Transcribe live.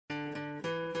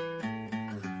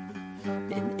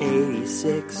In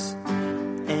 86,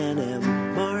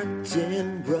 N.M.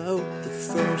 Martin wrote the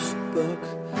first book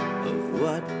of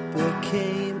what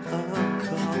became a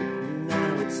cult.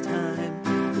 Now it's time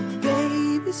for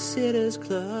Babysitter's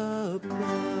Club.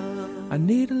 I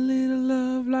need a little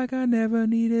love like I never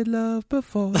needed love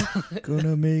before.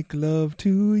 Gonna make love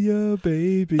to your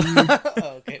baby.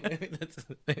 Okay,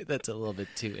 maybe that's a little bit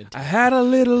too intense. I had a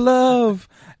little love,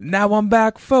 now I'm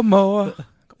back for more.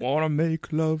 Wanna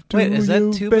make love to Wait, is that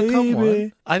you, two baby. become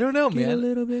one? I don't know, Get man. a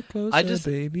little bit closer,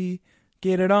 baby.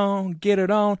 Get it on,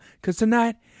 'cause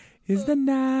tonight is the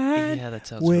night. Yeah, that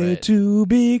sounds where right. to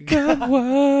become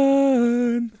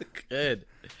one. Good.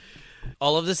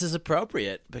 All of this is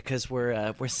appropriate because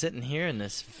we're sitting here in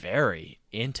this very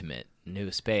intimate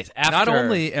new space. Not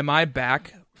only am I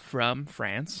back from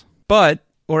France, but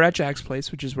we're at Jack's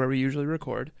place, which is where we usually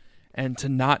record, and to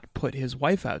not put his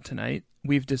wife out tonight,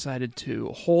 we've decided to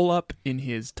hole up in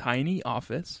his tiny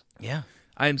office. Yeah.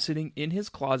 I am sitting in his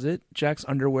closet. Jack's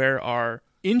underwear are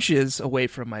inches away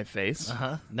from my face.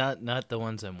 Uh-huh. Not the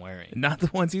ones I'm wearing. Not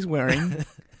the ones he's wearing.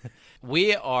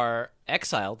 We are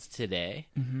exiled today.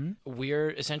 Mm-hmm. We're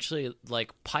essentially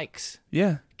like pikes.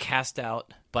 Yeah. Cast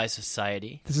out by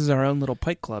society. This is our own little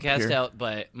pike club Cast here. out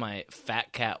by my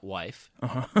fat cat wife.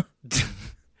 Uh-huh.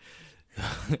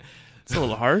 It's a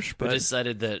little harsh, but We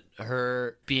decided that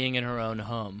her being in her own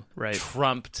home Right.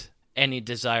 trumped any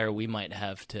desire we might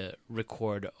have to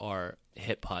record our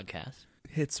hit podcast.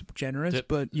 it's generous, The-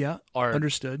 but yeah, our-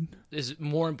 understood. Is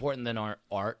more important than our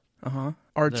art, Uh-huh.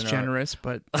 Art's Then generous,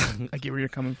 but I get where you're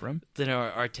coming from. than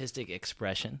our artistic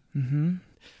expression. Mm-hmm.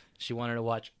 She wanted to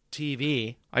watch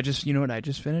TV. You know what I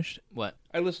just finished? What?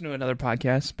 I listened to another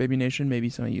podcast, Baby Nation. Maybe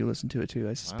some of you listen to it too.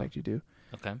 I suspect you do.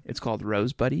 Okay. It's called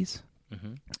Rose Buddies,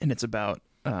 Mm-hmm. and it's about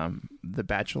The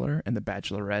Bachelor and The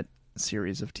Bachelorette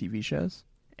series of TV shows.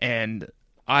 And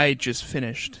I just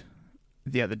finished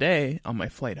the other day on my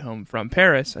flight home from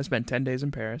Paris. I spent 10 days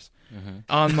in Paris. Mm-hmm.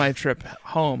 On my trip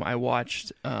home, I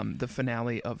watched the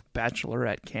finale of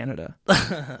Bachelorette Canada.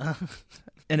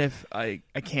 And if I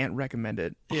can't recommend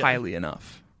it highly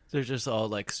enough. They're just all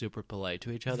like super polite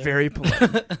to each other. Very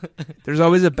polite. There's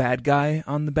always a bad guy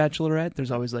on The Bachelorette.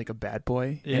 There's always like a bad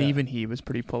boy. Yeah. And even he was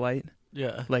pretty polite.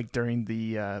 Yeah. Like during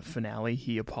the finale,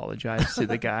 he apologized to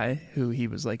the guy who he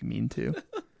was like mean to.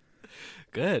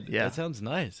 Good. Yeah. That sounds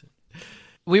nice.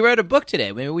 We read a book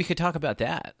today. Maybe we could talk about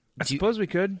that. I suppose we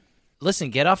could. Listen,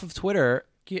 get off of Twitter.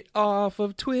 Get off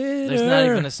of Twitter. There's not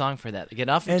even a song for that. Get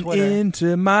off of and Twitter.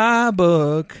 into my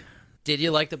book. Did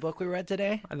you like the book we read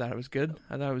today? I thought it was good.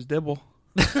 I thought it was dibble.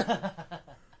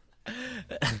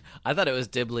 I thought it was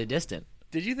dibbly distant.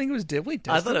 Did you think it was dibbly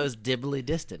distant? I thought it was dibbly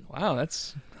distant. Wow,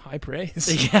 that's high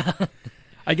praise. Yeah.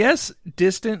 I guess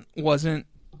distant wasn't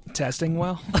testing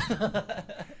well.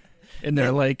 In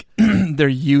their like their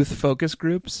youth focus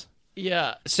groups.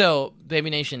 Yeah. So, Baby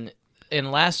Nation,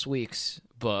 in last week's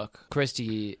book,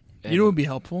 Christy... You know what would be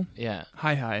helpful? Yeah.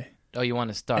 Hi. Oh, you want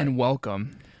to start? And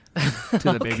welcome to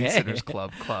the Babysitters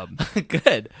Club.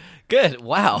 Good.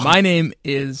 Wow. My name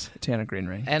is Tana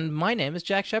Greenray. And my name is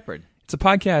Jack Shepard. It's a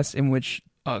podcast in which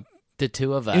The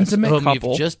two of us. intimate whom couple.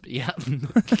 You've just, yeah.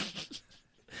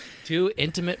 Two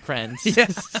intimate friends.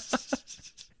 Yes.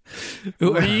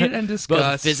 Who read are and both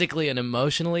discuss physically and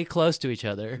emotionally close to each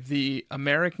other. the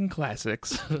American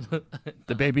classics,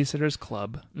 the Babysitters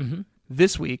Club. Mm-hmm.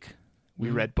 This week, we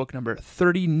read book number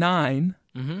 39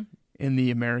 Mm-hmm. in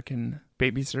the American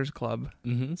Babysitters Club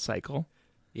Mm-hmm. cycle.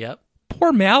 Yep.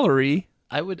 Poor Mallory.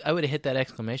 I would have hit that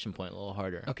exclamation point a little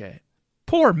harder. Okay.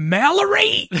 Poor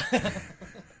Mallory!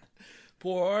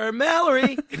 Poor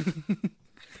Mallory.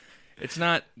 It's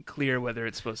not clear whether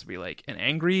it's supposed to be like an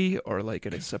angry or like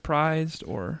a surprised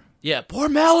or... Yeah, poor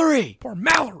Mallory. Poor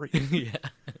Mallory! Yeah.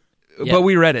 But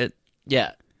we read it.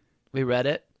 Yeah. We read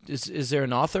it. Is there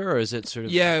an author or is it sort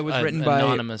of Yeah, it was written by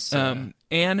anonymous? Anne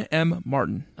M.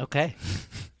 Martin. Okay.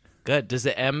 Good. Does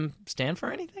the M stand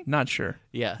for anything? Not sure.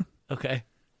 Yeah. Okay.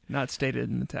 Not stated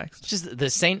in the text. Just the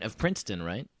Saint of Princeton,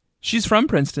 right? She's from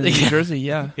Princeton, New Yeah. Jersey,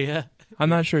 yeah. Yeah. I'm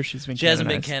not sure she's been She hasn't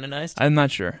been canonized? I'm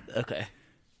not sure. Okay.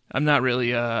 I'm not really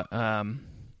You're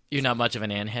not much of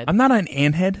an Anne head? I'm not an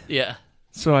Anne head, Yeah.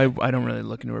 so I don't really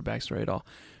look into her backstory at all.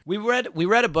 We read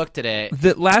a book today.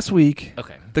 Last week,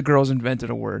 Okay. the girls invented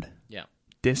a word. Yeah.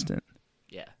 Distant.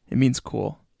 Yeah. It means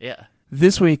cool. Yeah.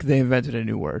 This week, they invented a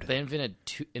new word. They invented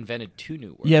two new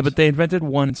words. Yeah, but they invented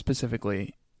one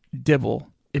specifically. Dibble.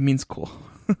 It means cool.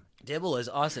 Dibble is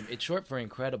awesome. It's short for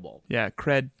incredible. Yeah,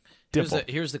 cred. Dibble.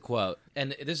 Here's the quote.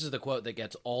 And this is the quote that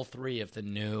gets all three of the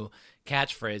new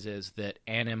catchphrases that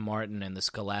Anne M. Martin and the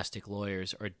Scholastic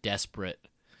lawyers are desperate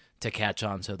to catch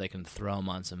on so they can throw them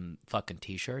on some fucking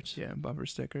T-shirts. Yeah, bumper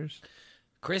stickers.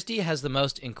 Christy has the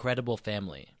most incredible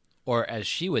family, or as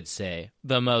she would say,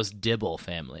 the most dibble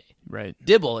family. Right.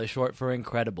 Dibble is short for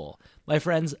incredible. My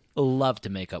friends love to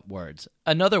make up words.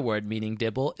 Another word meaning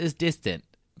dibble is distant.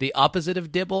 The opposite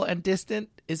of dibble and distant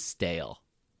is stale.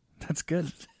 That's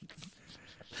good.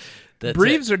 That's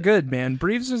Breves it. are good, man.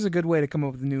 Breves is a good way to come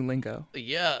up with new lingo.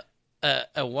 Yeah.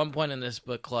 At one point in this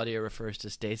book, Claudia refers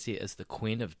to Stacy as the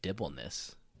queen of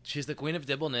dibbleness. She's the queen of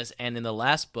dibbleness, and in the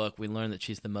last book, we learn that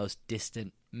she's the most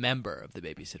distant member of the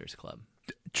Babysitters Club.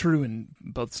 True in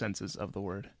both senses of the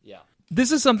word. Yeah.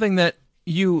 This is something that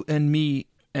you and me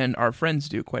and our friends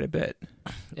do quite a bit.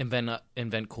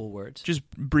 Invent cool words. Just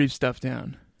brief stuff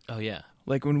down. Oh, yeah.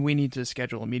 Like when we need to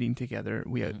schedule a meeting together,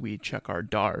 we check our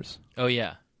DARs. Oh,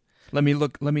 yeah. Let me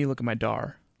look at my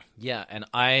DAR. Yeah, and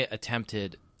I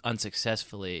attempted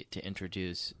unsuccessfully to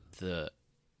introduce the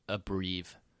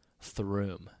abreve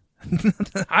throom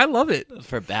I love it.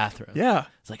 for bathroom. Yeah.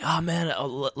 It's like, oh man,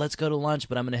 let's go to lunch,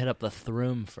 but I'm going to hit up the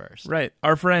throom first. Right.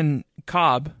 Our friend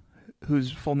Cobb,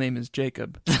 whose full name is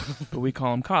Jacob, but we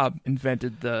call him Cobb,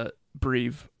 invented the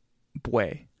breve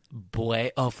bouet.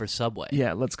 Boy, oh, for Subway.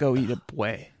 Yeah, let's go eat a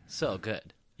bouet. So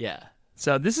good. Yeah.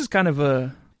 So this is kind of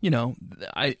a,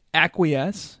 I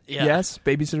acquiesce. Yeah. Yes,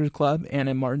 Babysitter's Club,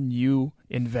 Anna and Martin, you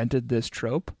invented this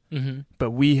trope,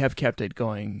 but we have kept it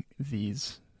going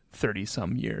these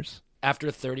 30-some years.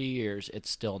 After 30 years, it's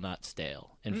still not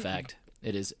stale. In fact,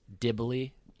 it is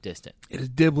dibbly distant. It is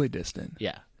dibbly distant.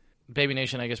 Yeah. Baby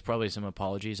Nation, I guess probably some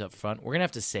apologies up front. We're going to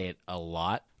have to say it a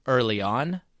lot early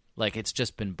on. Like it's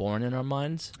just been born in our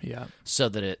minds. Yeah. So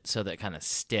that it kind of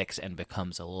sticks and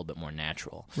becomes a little bit more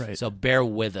natural. Right. So bear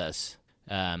with us.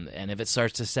 And if it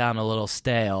starts to sound a little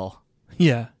stale,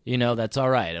 Yeah. that's all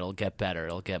right. It'll get better.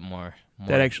 It'll get more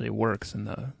That actually works in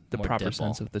the More proper dibble.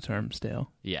 sense of the term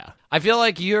stale. Yeah. I feel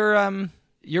like you're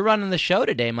running the show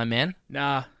today, my man.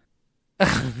 Nah.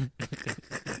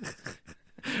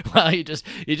 Wow, you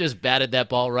just batted that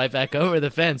ball right back over the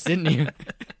fence, didn't you?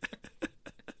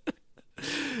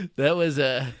 That was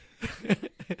I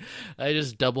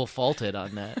just double faulted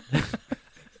on that.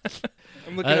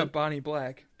 I'm looking up Bonnie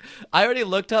Black. I already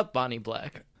looked up Bonnie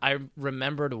Black. I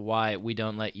remembered why we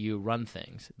don't let you run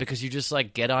things. Because you just,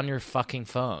 get on your fucking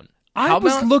phone. I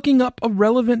was looking up a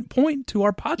relevant point to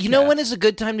our podcast. You know when is a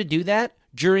good time to do that?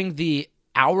 During the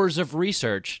hours of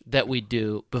research that we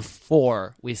do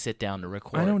before we sit down to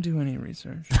record. I don't do any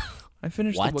research. I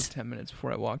finished the What? book 10 minutes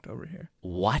before I walked over here.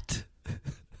 What?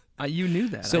 You knew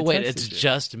that. So I wait, texted it's you.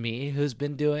 just me who's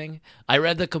been doing? I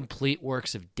read the complete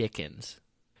works of Dickens.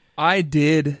 I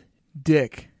did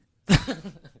Dick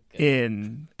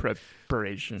in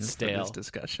preparation for Stale. this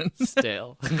discussion.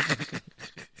 Stale.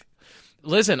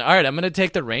 Listen, all right, I'm gonna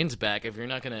take the reins back. If you're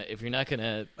not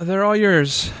gonna, They're all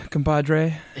yours,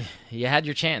 compadre. you had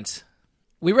your chance.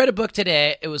 We read a book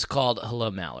today. It was called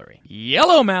Hello, Mallory.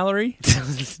 Yellow Mallory.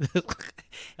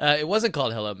 It wasn't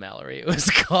called Hello, Mallory. It was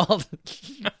called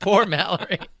Poor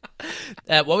Mallory.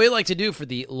 What we like to do for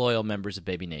the loyal members of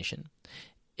Baby Nation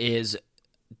is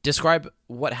describe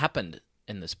what happened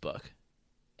in this book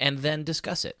and then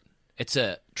discuss it. It's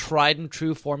a tried and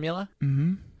true formula.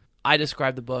 Mm-hmm. I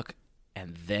describe the book,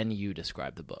 and then you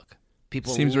describe the book.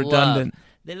 People Seems redundant.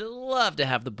 They love to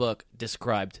have the book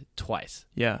described twice.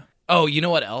 Yeah. Oh, you know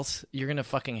what else you're going to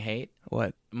fucking hate?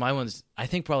 What? My one's, I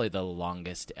think, probably the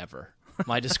longest ever.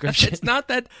 My description. It's not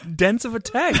that dense of a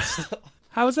text.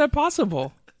 How is that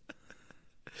possible?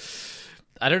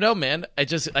 I don't know, man.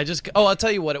 I'll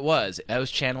tell you what it was. I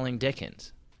was channeling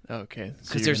Dickens. Okay.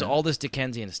 Because there's all this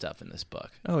Dickensian stuff in this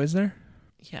book. Oh, is there?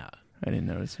 Yeah. I didn't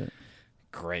notice it.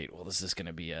 Great. Well, this is going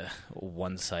to be a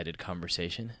one-sided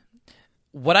conversation.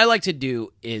 What I like to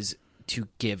do is to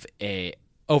give a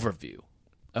overview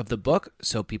of the book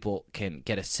so people can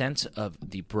get a sense of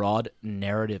the broad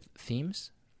narrative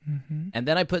themes. Mm-hmm. And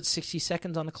then I put 60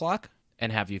 seconds on the clock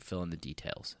and have you fill in the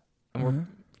details. And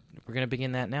we're going to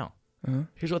begin that now.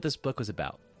 Here's what this book was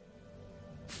about.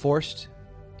 Forced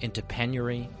into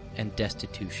penury and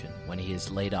destitution when he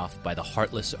is laid off by the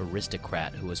heartless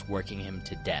aristocrat who is working him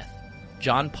to death,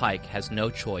 John Pike has no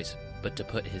choice but to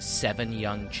put his 7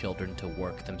 young children to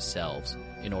work themselves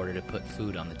in order to put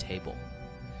food on the table.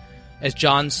 As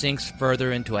John sinks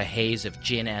further into a haze of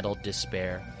gin-addled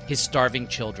despair, his starving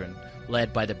children,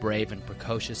 led by the brave and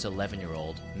precocious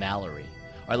 11-year-old Mallory,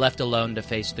 are left alone to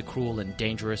face the cruel and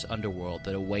dangerous underworld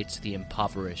that awaits the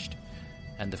impoverished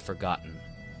and the forgotten.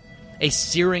 A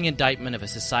searing indictment of a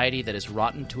society that is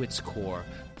rotten to its core,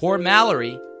 Poor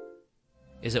Mallory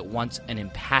is at once an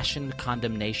impassioned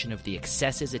condemnation of the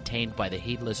excesses attained by the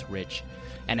heedless rich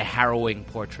and a harrowing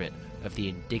portrait of the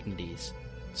indignities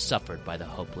suffered by the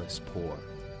hopeless poor.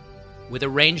 With a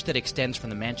range that extends from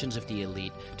the mansions of the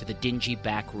elite to the dingy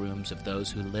back rooms of those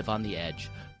who live on the edge,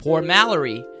 Poor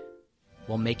Mallory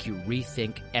will make you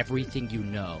rethink everything you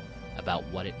know about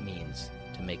what it means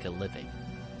to make a living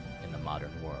in the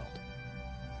modern world.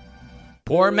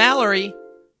 Poor Mallory!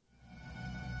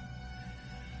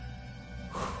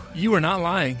 You were not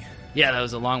lying. Yeah, that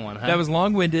was a long one, huh? That was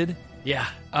long-winded, Yeah.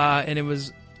 and it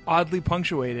was oddly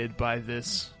punctuated by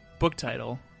this book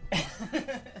title.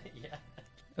 Yeah.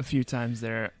 A few times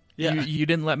there. Yeah. You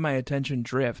didn't let my attention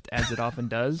drift, as it often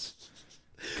does,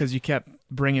 because you kept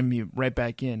bringing me right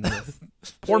back in with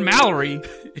Poor Mallory.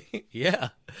 Yeah.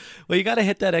 Well, you got to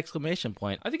hit that exclamation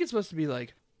point. I think it's supposed to be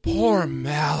like, Poor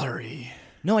Mallory.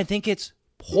 No, I think it's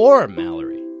Poor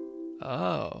Mallory.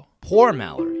 Oh. Poor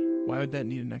Mallory. Why would that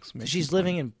need an exclamation She's point?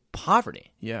 living in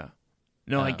poverty. Yeah.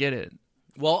 No, I get it.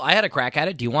 Well, I had a crack at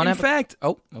it. Do you want to In fact,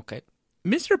 Oh, okay.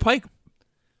 Mr. Pike,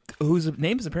 whose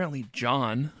name is apparently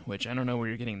John, which I don't know where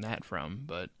you're getting that from,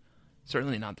 but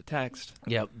certainly not the text.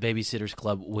 Yeah, Babysitter's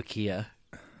Club Wikia.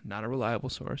 Not a reliable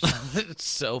source. It's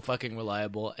so fucking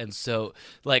reliable, and so,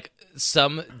 like,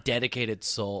 some dedicated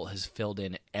soul has filled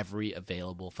in every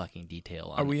available fucking detail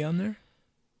on Are it. we on there?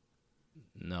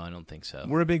 No, I don't think so.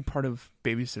 We're a big part of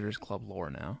Babysitter's Club lore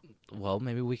now. Well,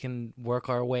 maybe we can work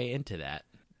our way into that.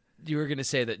 You were going to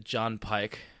say that John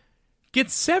Pike...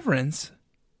 Gets severance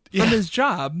from his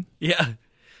job, Yeah.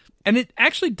 and it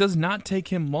actually does not take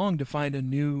him long to find a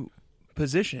new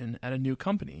position at a new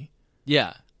company.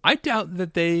 Yeah. I doubt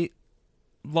that they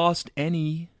lost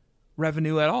any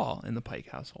revenue at all in the Pike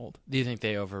household. Do you think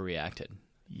they overreacted?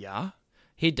 Yeah.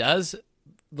 He does,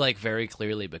 like, very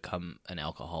clearly become an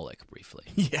alcoholic briefly.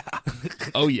 Yeah.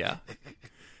 Oh, yeah.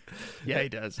 Yeah, he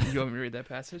does. You want me to read that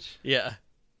passage? Yeah.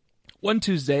 One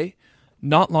Tuesday,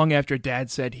 not long after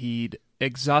Dad said he'd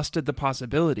exhausted the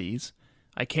possibilities,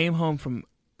 I came home from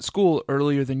school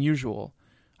earlier than usual.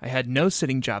 I had no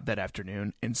sitting job that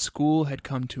afternoon, and school had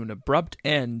come to an abrupt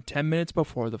end 10 minutes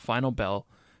before the final bell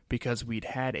because we'd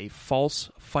had a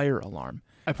false fire alarm.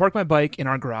 I parked my bike in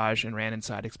our garage and ran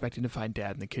inside expecting to find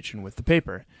Dad in the kitchen with the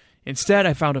paper. Instead,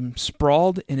 I found him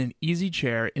sprawled in an easy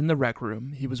chair in the rec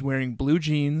room. He was wearing blue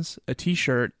jeans, a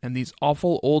t-shirt, and these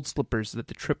awful old slippers that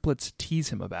the triplets tease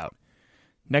him about.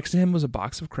 Next to him was a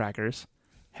box of crackers,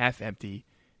 half empty,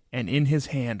 and in his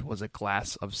hand was a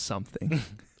glass of something.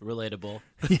 Relatable.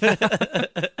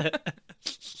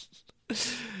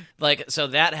 Like, so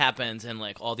that happens, and,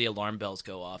 like, all the alarm bells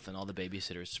go off, and all the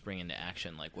babysitters spring into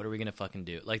action. Like, what are we going to fucking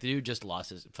do? Like, the dude just lost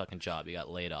his fucking job. He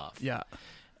got laid off. Yeah.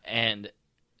 And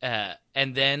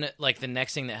then, like, the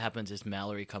next thing that happens is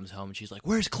Mallory comes home, and she's like,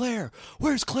 "Where's Claire?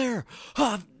 Where's Claire?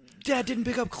 Dad didn't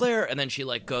pick up Claire." And then she,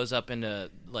 like, goes up into,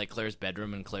 like, Claire's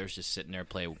bedroom, and Claire's just sitting there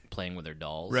playing with her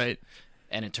dolls. Right.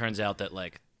 And it turns out that,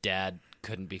 like, Dad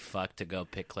couldn't be fucked to go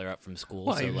pick Claire up from school.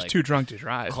 Well, so, he was like, too drunk to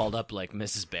drive. called up, like,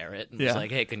 Mrs. Barrett and Yeah. was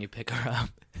like, "Hey, can you pick her up?"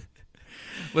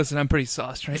 Listen, I'm pretty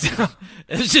sauced right now.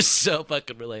 It's just so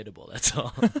fucking relatable, that's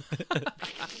all.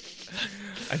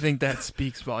 I think that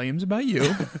speaks volumes about you.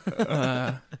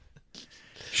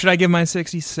 Should I give my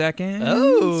 60 seconds?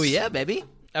 Oh, yeah, baby. I'm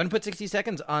going to put 60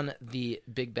 seconds on the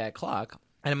big bad clock,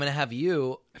 and I'm going to have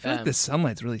you... I feel like the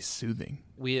sunlight's really soothing.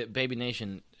 We at Baby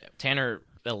Nation, Tanner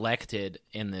elected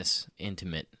in this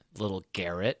intimate little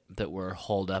garret that we're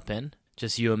holed up in.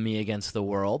 Just you and me against the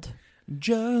world.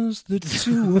 Just the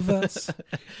two of us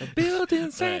building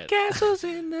Right. sandcastles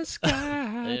in the sky.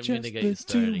 didn't mean Just to get the you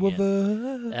started two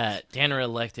of us. Tanner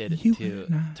elected You to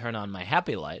and I. turn on my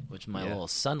happy light, which is my Yeah. little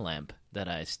sun lamp that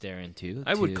I stare into.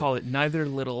 I would to call it neither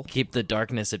little keep the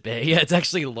darkness at bay. Yeah, it's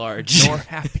actually large. nor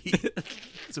happy.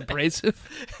 It's abrasive.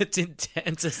 It's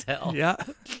intense as hell. Yeah.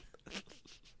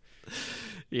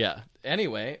 Yeah.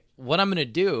 Anyway, what I'm going to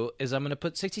do is I'm going to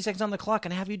put 60 seconds on the clock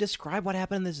and have you describe what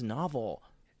happened in this novel.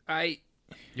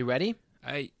 You ready?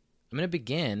 I'm going to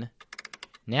begin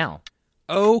now.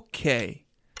 Okay.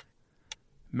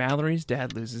 Mallory's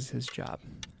dad loses his job.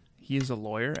 He is a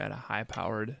lawyer at a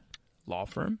high-powered law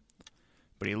firm,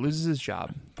 but he loses his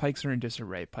job. Pikes are in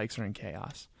disarray. Pikes are in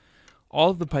chaos. All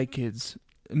of the Pike kids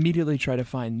immediately try to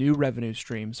find new revenue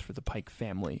streams for the Pike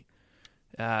family.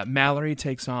 Mallory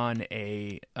takes on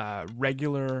a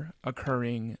regular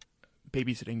occurring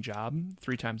babysitting job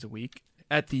 3 times a week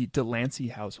at the Delancey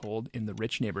household in the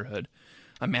rich neighborhood.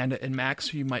 Amanda and Max,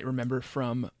 who you might remember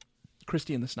from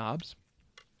Christy and the Snobs,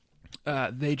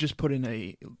 they just put in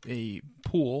a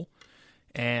pool,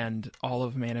 and all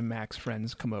of Amanda and Max's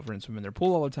friends come over and swim in their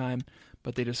pool all the time,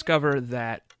 but they discover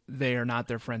that they are not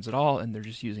their friends at all, and they're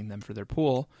just using them for their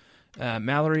pool.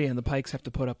 Mallory and the Pikes have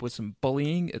to put up with some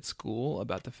bullying at school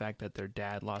about the fact that their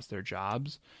dad lost their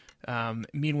jobs.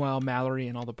 Meanwhile, Mallory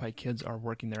and all the Pike kids are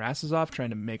working their asses off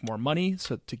trying to make more money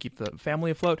to keep the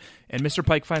family afloat. And Mr.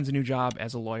 Pike finds a new job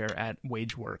as a lawyer at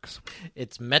WageWorks.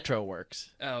 It's MetroWorks.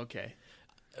 Oh, okay.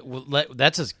 Well,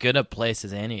 that's as good a place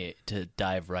as any to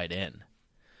dive right in.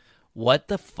 What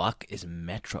the fuck is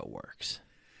MetroWorks?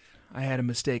 I had a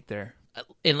mistake there.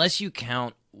 Unless you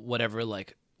count whatever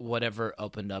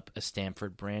opened up a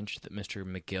Stanford branch that Mr.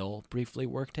 McGill briefly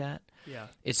worked at. Yeah.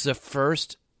 It's the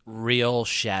first real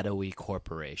shadowy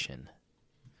corporation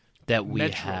that we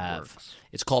have.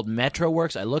 It's called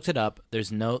MetroWorks. I looked it up.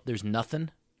 There's nothing.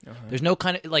 Uh-huh. There's no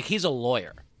kind of, like, he's a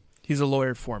lawyer. He's a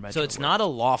lawyer for MetroWorks. So it's not a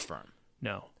law firm.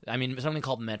 No. I mean, something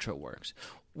called MetroWorks.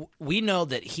 We know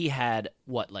that he had,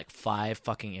 5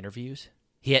 fucking interviews?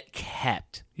 He had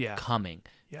kept coming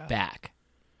back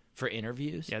for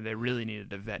interviews. Yeah, they really needed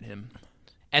to vet him.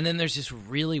 And then there's this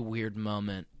really weird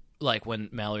moment, like when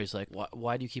Mallory's like,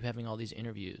 why do you keep having all these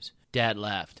interviews? Dad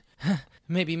laughed.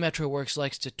 Maybe MetroWorks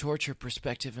likes to torture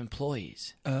prospective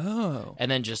employees. Oh.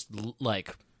 And then just,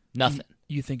 nothing.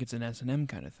 You think it's an S&M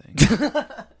kind of thing.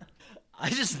 I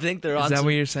just think they're on. Is that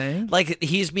what you're saying? Like,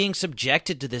 he's being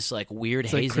subjected to this, weird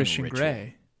it's hazing like Christian ritual.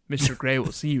 Grey. Mr. Grey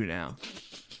will see you now.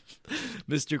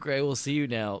 Mr. Grey will see you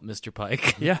now, Mr.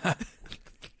 Pike. Yeah.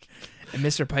 And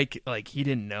Mr. Pike, he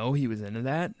didn't know he was into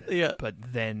that. Yeah. But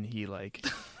then he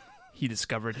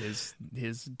discovered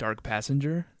his dark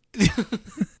passenger.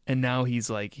 And now he's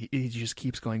he just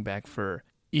keeps going back for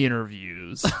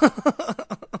interviews.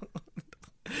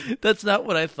 That's not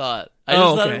what I thought. I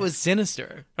just thought it was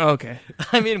sinister. Oh, okay.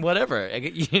 I mean, whatever.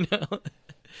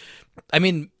 I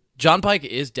mean, John Pike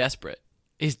is desperate.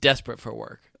 He's desperate for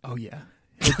work. Oh, yeah.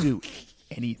 He'll do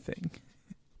anything.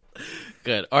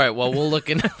 Good. All right. Well, we'll look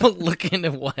into what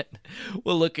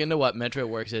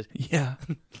MetroWorks is. Yeah.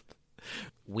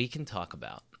 We can talk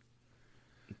about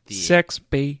the sex,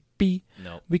 baby.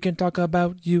 No. We can talk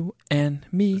about you and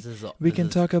me. We can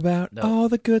talk about all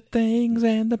the good things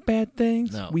and the bad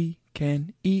things we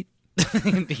can eat.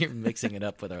 You're mixing it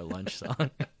up with our lunch song.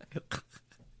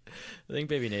 I think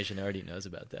Baby Nation already knows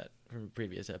about that from a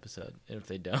previous episode. And if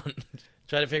they don't,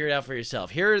 try to figure it out for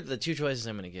yourself. Here are the 2 choices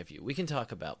I'm going to give you. We can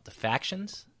talk about the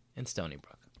factions in Stony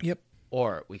Brook. Yep.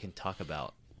 Or we can talk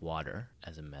about water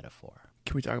as a metaphor.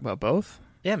 Can we talk about both?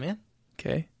 Yeah, man.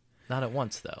 Okay. Not at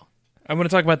once, though. I want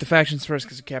to talk about the factions first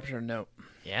because you captured a note.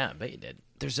 Yeah, I bet you did.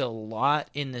 There's a lot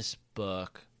in this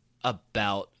book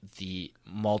about the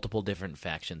multiple different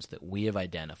factions that we have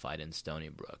identified in Stony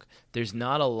Brook. There's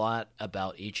not a lot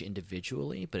about each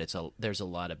individually, but there's a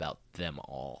lot about them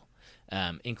all,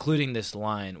 including this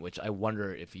line, which I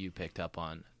wonder if you picked up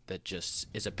on, that just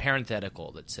is a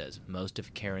parenthetical that says, most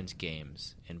of Karen's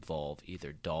games involve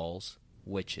either dolls,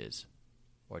 witches,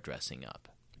 or dressing up.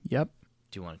 Yep.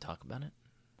 Do you want to talk about it?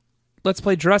 Let's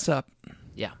play dress up.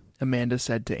 Yeah. Amanda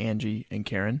said to Angie and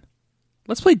Karen.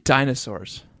 Let's play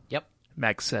dinosaurs. Yep.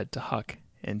 Max said to Huck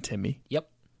and Timmy. Yep.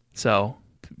 So,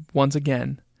 once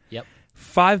again, yep.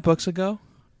 5 books ago,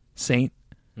 Saint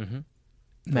mm-hmm.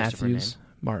 Matthews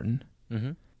Martin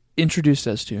introduced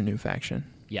us to a new faction.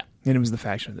 Yeah. And it was the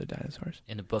faction of the dinosaurs.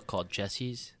 In a book called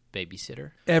Jesse's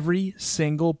Babysitter. Every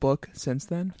single book since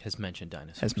then has mentioned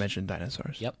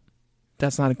dinosaurs. Yep.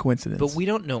 That's not a coincidence. But we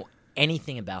don't know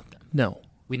anything about them. No.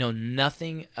 We know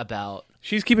nothing about...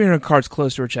 She's keeping her cards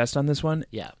close to her chest on this one.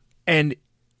 Yeah. And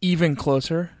even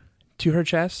closer to her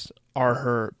chest are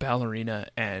her ballerina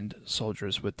and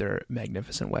soldiers with their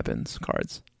magnificent weapons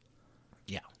cards.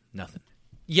 Yeah, nothing.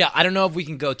 Yeah, I don't know if we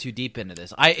can go too deep into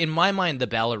this. In my mind, the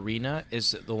ballerina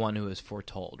is the one who is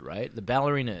foretold, right? The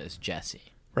ballerina is Jesse.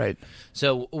 Right.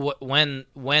 So when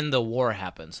the war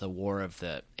happens, the war of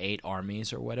the 8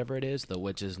 armies or whatever it is, the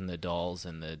witches and the dolls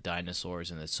and the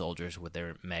dinosaurs and the soldiers with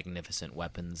their magnificent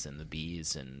weapons and the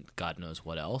bees and God knows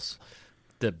what else,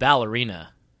 the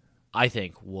ballerina, I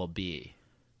think, will be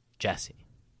Jesse.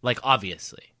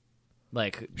 Obviously.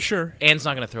 Sure. Anne's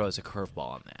not going to throw us a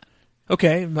curveball on that.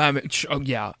 Okay.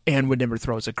 Yeah, Anne would never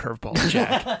throw us a curveball at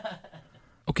Jack.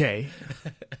 Okay.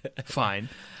 Fine.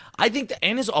 I think that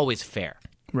Anne is always fair.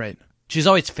 Right. She's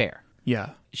always fair.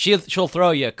 Yeah. She'll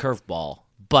throw you a curveball,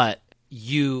 but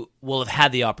you will have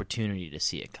had the opportunity to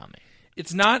see it coming.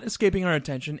 It's not escaping our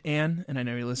attention, Anne, and I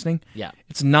know you're listening. Yeah.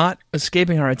 It's not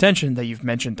escaping our attention that you've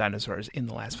mentioned dinosaurs in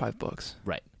the last 5 books.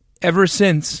 Right. Ever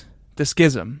since the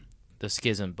Schism. The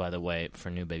Schism, by the way, for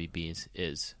New Baby Bees,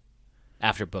 is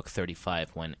after book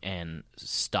 35 when Anne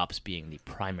stops being the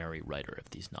primary writer of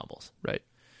these novels. Right.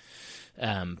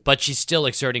 But she's still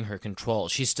exerting her control.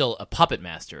 She's still a puppet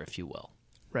master, if you will.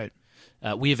 Right.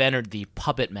 we have entered the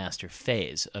puppet master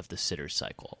phase of the sitter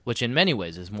cycle, which in many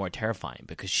ways is more terrifying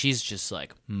because she's just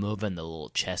like moving the little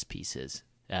chess pieces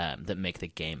that make the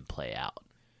game play out.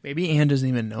 Maybe Anne doesn't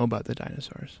even know about the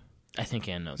dinosaurs. I think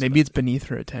Anne knows. Maybe it's beneath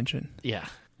her attention. Yeah.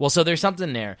 Well, so there's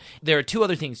something there. There are two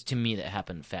other things to me that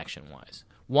happen faction-wise.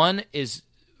 One is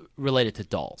related to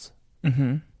dolls.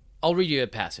 Mm-hmm. I'll read you a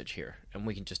passage here, and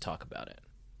we can just talk about it.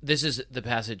 This is the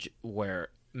passage where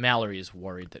Mallory is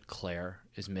worried that Claire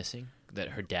is missing, that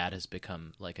her dad has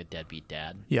become like a deadbeat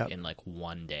dad in like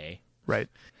one day. Right.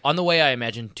 On the way, I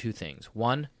imagined two things.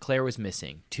 One, Claire was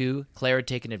missing. Two, Claire had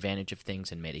taken advantage of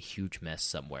things and made a huge mess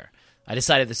somewhere. I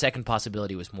decided the second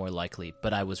possibility was more likely,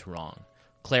 but I was wrong.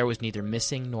 Claire was neither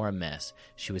missing nor a mess.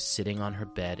 She was sitting on her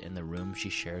bed in the room she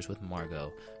shares with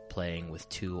Margot, playing with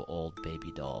two old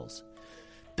baby dolls.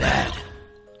 Bad,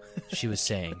 she was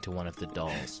saying to one of the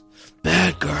dolls.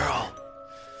 Bad girl.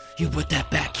 You put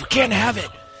that back. You can't have it.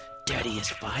 Daddy is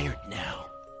fired now.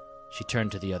 She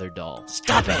turned to the other doll.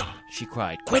 Stop it, she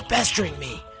cried. Quit pestering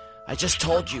me. I just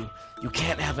told you, you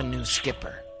can't have a new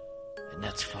skipper. And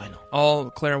that's final. All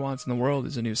Claire wants in the world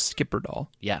is a new skipper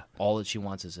doll. Yeah, all that she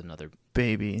wants is another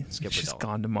baby. skipper She's doll.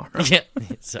 Gone tomorrow. Yeah,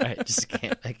 sorry, I just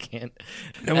can't. I can't.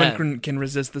 No one can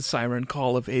resist the siren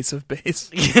call of Ace of Base.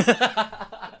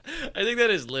 I think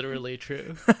that is literally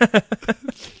true.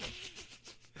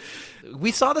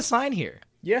 We saw the sign here.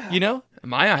 Yeah. You know?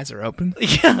 My eyes are open.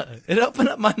 Yeah, it opened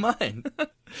up my mind.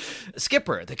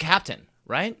 Skipper, the captain,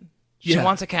 right? She Yeah.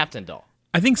 wants a captain doll.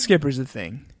 I think Skipper's a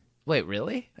thing. Wait,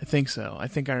 really? I think so. I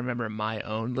think I remember my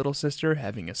own little sister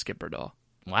having a Skipper doll.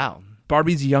 Wow.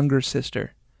 Barbie's younger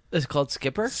sister. It's called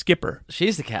Skipper? Skipper.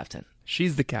 She's the captain.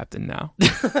 She's the captain now.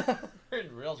 We're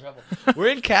in real trouble.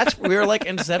 We're like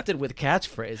incepted with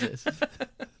catchphrases.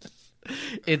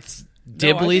 It's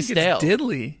diddly stale. It's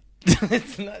diddly.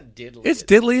 It's not diddly. It's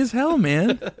diddly as hell,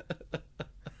 man.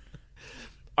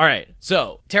 All right.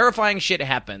 So, terrifying shit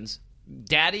happens.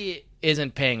 Daddy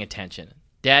isn't paying attention.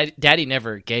 Daddy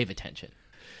never gave attention.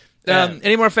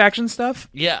 Any more faction stuff?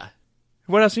 Yeah.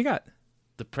 What else you got?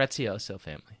 The Prezioso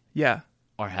family Yeah.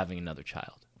 are having another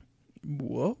child.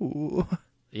 Whoa.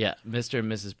 Yeah, Mr.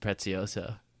 and Mrs.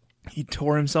 Prezioso. He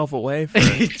tore himself away. For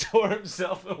He tore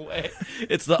himself away.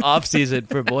 It's the off season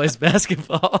for boys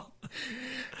basketball.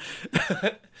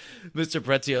 Mr.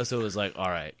 Prezioso was like, all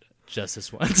right, just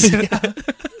this once. Let's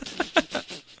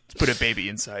put a baby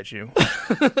inside you.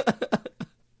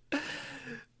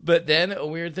 But then a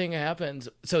weird thing happens.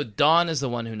 So Dawn is the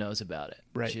one who knows about it.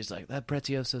 Right. She's like, that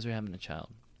Preziosos are having a child.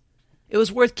 It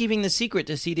was worth keeping the secret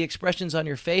to see the expressions on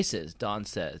your faces, Dawn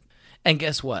said. And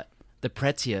guess what? The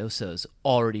Preziosos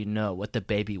already know what the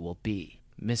baby will be.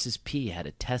 Mrs. P had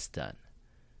a test done.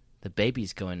 The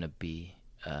baby's going to be,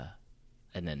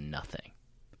 and then nothing.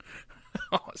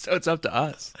 Oh, so it's up to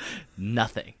us.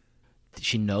 Nothing.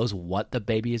 She knows what the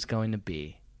baby is going to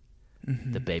be.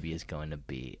 Mm-hmm. The baby is going to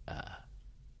be,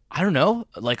 I don't know,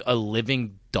 like a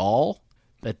living doll?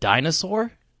 A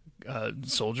dinosaur? A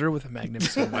soldier with a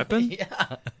magnificent weapon?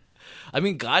 Yeah. I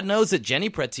mean, God knows that Jenny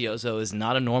Prezioso is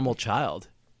not a normal child.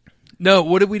 No,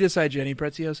 what did we decide Jenny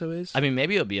Prezioso is? I mean,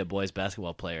 maybe it'll be a boys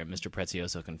basketball player and Mr.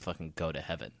 Prezioso can fucking go to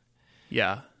heaven.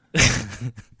 Yeah.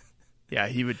 Yeah,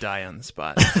 he would die on the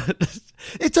spot.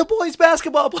 It's a boys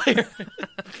basketball player.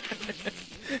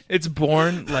 It's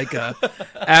born like a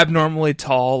abnormally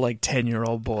tall, like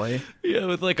 10-year-old boy. Yeah,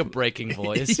 with like a breaking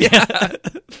voice. Yeah.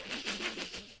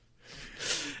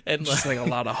 And Just like a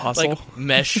lot of hustle. like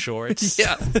mesh shorts.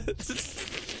 Yeah.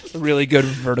 A really good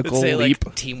vertical Say leap.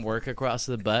 like teamwork across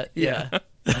the butt. Yeah.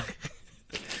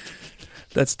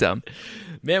 That's dumb.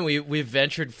 Man, we've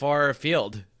ventured far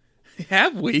afield.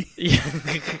 Have we? Yeah.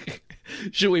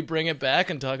 Should we bring it back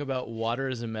and talk about water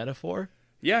as a metaphor?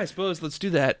 Yeah, I suppose. Let's do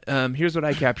that. Here's what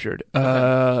I captured.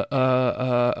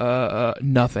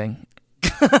 Nothing.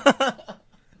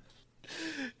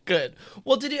 Good.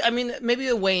 Well, maybe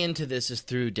a way into this is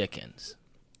through Dickens.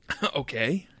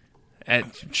 Okay.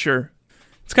 Sure.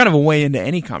 It's kind of a way into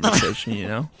any conversation, you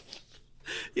know?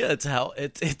 Yeah, it's how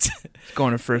it's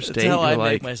Going to first date, how I you're make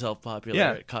like, myself popular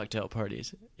Yeah. at cocktail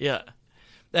parties. Yeah.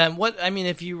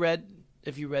 If you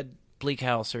read Bleak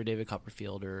House or David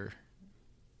Copperfield or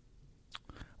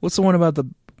what's the one about the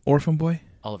orphan boy?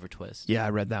 Oliver Twist. Yeah,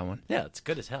 I read that one. Yeah, it's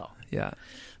good as hell. Yeah.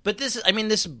 But this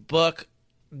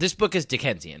book is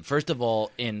Dickensian. First of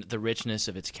all, in the richness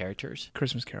of its characters.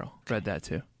 Christmas Carol. Read that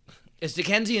too. It's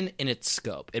Dickensian in its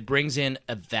scope. It brings in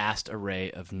a vast array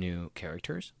of new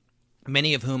characters,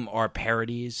 many of whom are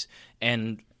parodies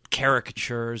and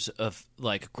caricatures of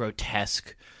like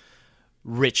grotesque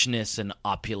richness and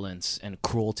opulence and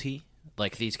cruelty.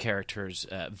 like these characters,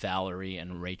 Valerie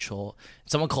and Rachel.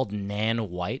 Someone called Nan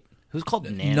White. Who's called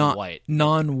Nan White?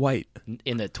 Non-white.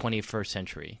 In the 21st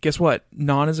century. Guess what?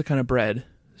 Non is a kind of bread.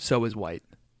 So is white.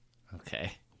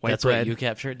 Okay. White That's bread. what you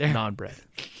captured there? Non-bread.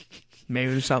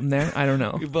 Maybe there's something there. I don't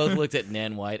know. We both looked at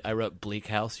Nan White. I wrote Bleak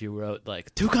House. You wrote,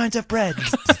 like, 2 kinds of bread.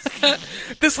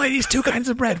 This lady's 2 kinds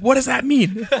of bread. What does that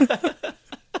mean?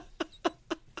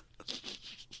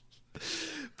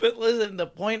 But listen, the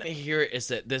point here is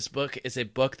that this book is a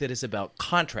book that is about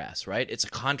contrast, right? It's a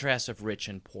contrast of rich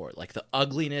and poor, like the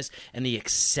ugliness and the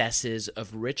excesses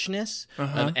of richness,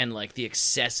 and like the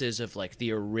excesses of like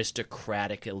the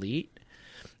aristocratic elite,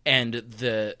 and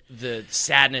the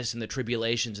sadness and the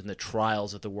tribulations and the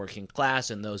trials of the working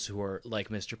class and those who are like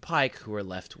Mr. Pike, who are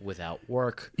left without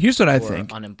work. Here's what I or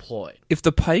think: unemployed. If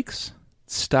the Pikes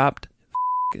stopped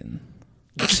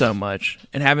so much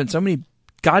and having so many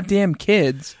goddamn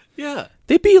kids, yeah,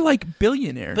 they'd be like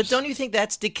billionaires. But don't you think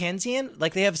that's Dickensian?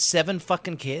 Like they have 7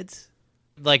 fucking kids,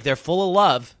 like they're full of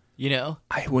love, you know.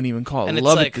 I wouldn't even call it And it's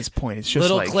love like at this point. It's just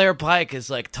little like Claire Pike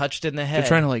is like touched in the head. they're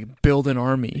trying to like build an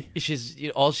army.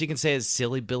 All she can say is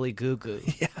silly Billy Goo Goo.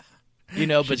 Yeah, you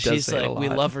know. But She does she's say it a like, we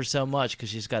lot. love her so much because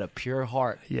she's got a pure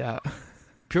heart. Yeah.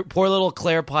 Poor little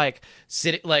Claire Pike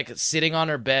sitting on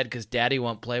her bed because Daddy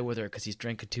won't play with her because he's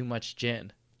drinking too much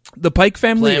gin. The Pike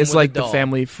family Playing is with a like the doll.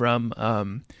 family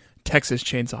from Texas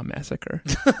Chainsaw Massacre.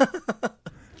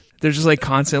 They're just like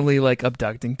constantly like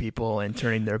abducting people and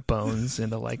turning their bones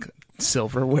into like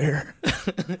silverware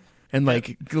and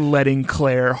like letting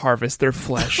Claire harvest their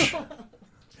flesh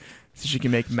so she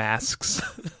can make masks.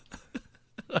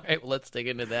 All right, well, let's dig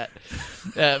into that.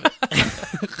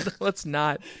 Let's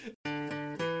not.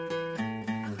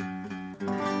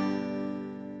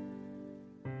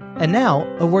 And now,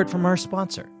 a word from our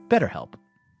sponsor, BetterHelp.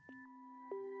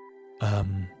 A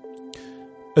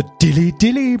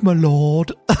dilly, my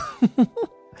lord.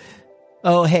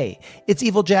 Oh, hey, it's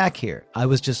Evil Jack here. I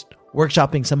was just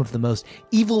workshopping some of the most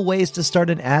evil ways to start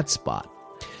an ad spot.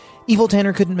 Evil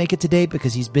Tanner couldn't make it today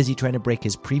because he's busy trying to break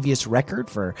his previous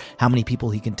record for how many people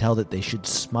he can tell that they should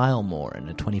smile more in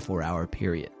a 24-hour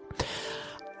period.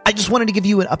 I just wanted to give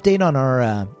you an update on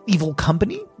our evil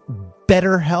company,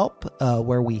 BetterHelp,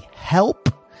 where we help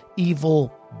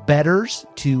evil bettors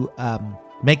to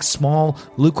make small,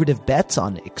 lucrative bets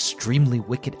on extremely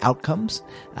wicked outcomes.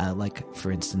 Like,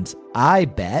 for instance, I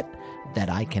bet that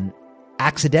I can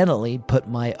accidentally put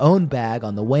my own bag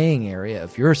on the weighing area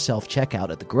of your self-checkout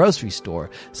at the grocery store,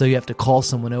 so you have to call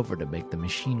someone over to make the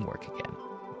machine work again.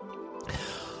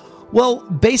 Well,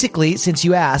 basically, since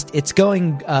you asked, it's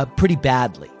going pretty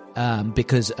badly.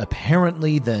 Because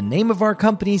apparently the name of our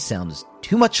company sounds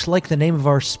too much like the name of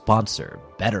our sponsor,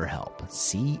 BetterHelp.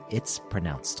 See, it's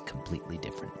pronounced completely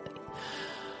differently.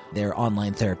 They're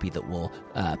online therapy that will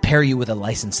pair you with a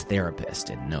licensed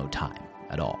therapist in no time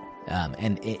at all.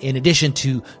 And in addition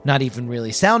to not even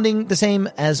really sounding the same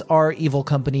as our evil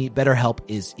company, BetterHelp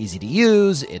is easy to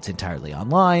use, it's entirely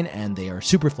online, and they are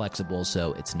super flexible,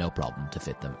 so it's no problem to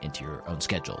fit them into your own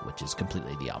schedule, which is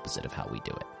completely the opposite of how we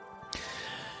do it.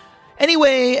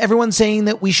 Anyway, everyone's saying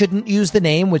that we shouldn't use the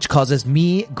name, which causes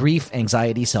me grief,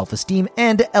 anxiety, self-esteem,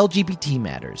 and LGBT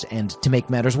matters. And to make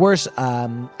matters worse,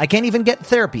 I can't even get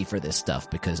therapy for this stuff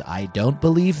because I don't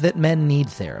believe that men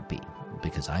need therapy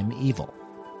because I'm evil.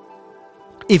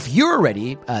 If you're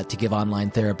ready to give online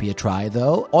therapy a try,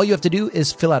 though, all you have to do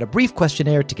is fill out a brief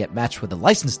questionnaire to get matched with a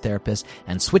licensed therapist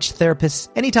and switch therapists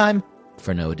anytime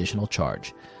for no additional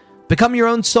charge. Become your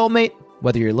own soulmate,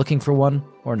 whether you're looking for one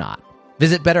or not.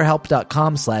 Visit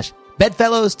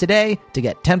BetterHelp.com/Bedfellows today to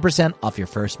get 10% off your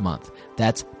first month.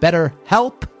 That's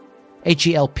BetterHelp,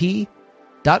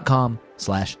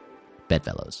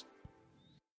 HELP.com/Bedfellows.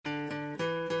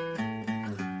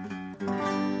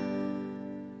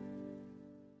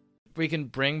 We can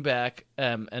bring back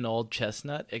an old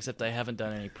chestnut, except I haven't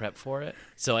done any prep for it,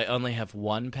 so I only have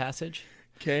one passage.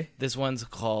 Okay. This one's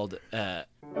called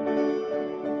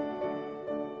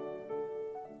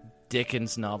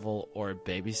Dickens novel or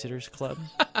Babysitter's Club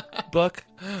book.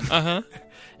 Uh-huh.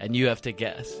 And you have to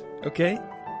guess. Okay.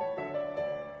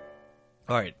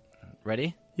 All right.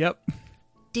 Ready? Yep.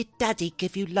 Did Daddy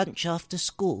give you lunch after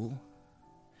school?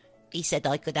 He said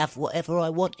I could have whatever I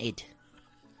wanted.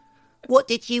 What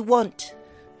did you want?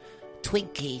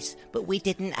 Twinkies, but we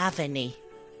didn't have any.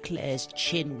 Claire's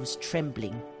chin was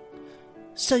trembling.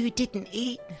 So you didn't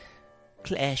eat?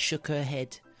 Claire shook her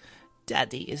head.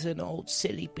 Daddy is an old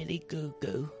silly Billy Goo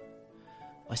Goo.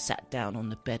 I sat down on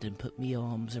the bed and put my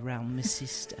arms around my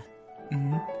sister.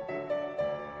 Mm-hmm.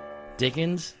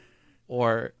 Dickens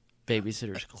or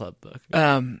Babysitter's Club book?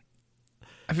 I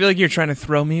feel like you're trying to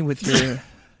throw me with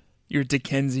your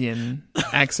Dickensian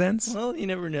accents. Well, you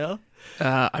never know.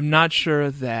 I'm not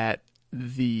sure that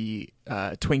the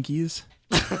Twinkies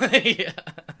Yeah.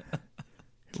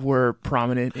 were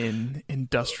prominent in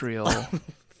industrial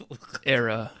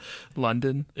era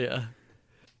London. Yeah.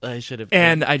 I should have.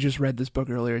 And I just read this book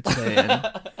earlier today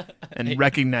and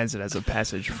recognized it as a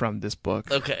passage from this book.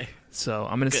 Okay. So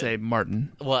I'm going to say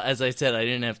Martin. Well, as I said, I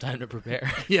didn't have time to prepare.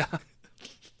 Yeah.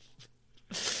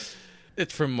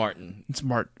 It's from Martin. It's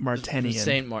Martinian.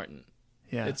 Saint Martin.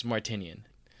 Yeah. It's Martinian.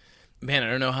 Man, I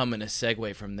don't know how I'm going to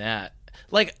segue from that.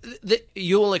 Like,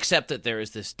 you will accept that there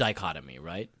is this dichotomy,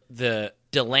 right? The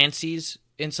Delanceys,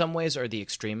 in some ways, are the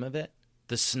extreme of it.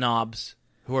 The snobs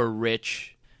who are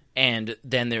rich, and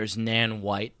then there's Nan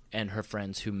White and her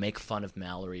friends who make fun of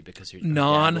Mallory because her dad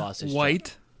lost his job.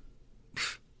 Non-white?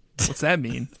 What's that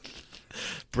mean?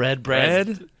 Bread.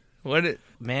 What?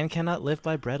 Man cannot live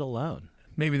by bread alone.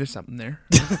 Maybe there's something there.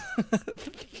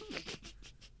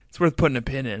 It's worth putting a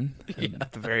pin in,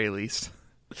 at the very least.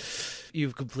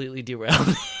 You've completely derailed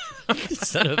me.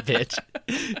 Son of a bitch.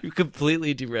 You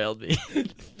completely derailed me.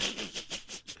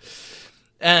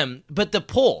 But the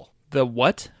pool. The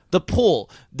what? The pool.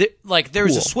 There's Pool.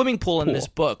 a swimming pool in Pool. this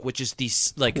book, which is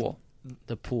Pool.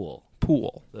 the pool.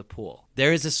 Pool. The pool.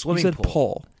 There is a You swimming said pool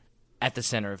pool. at the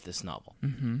center of this novel.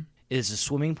 Mm-hmm. It is a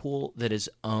swimming pool that is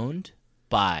owned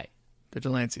by The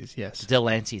Delanceys, yes.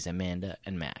 Delancey's Amanda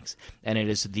and Max. And it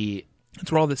is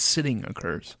It's where all the sitting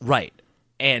occurs. right.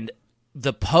 And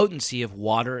the potency of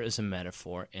water as a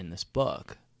metaphor in this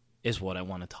book is what I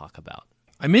want to talk about.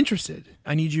 I'm interested.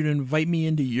 I need you to invite me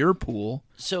into your pool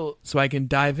So so I can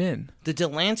dive in. the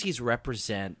Delanceys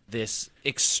represent this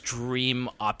extreme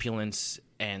opulence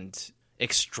and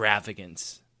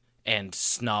extravagance and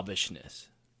snobbishness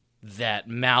that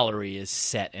Mallory is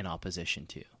set in opposition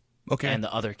to. Okay. And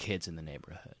the other kids in the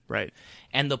neighborhood. Right.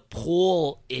 And the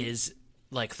pool is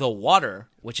like the water,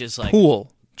 which is like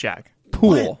Pool, Jack.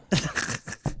 Pool.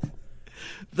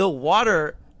 the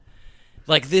water,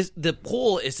 like this. The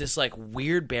pool is this like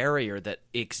weird barrier that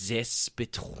exists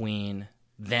between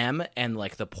them and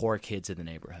like the poor kids in the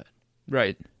neighborhood.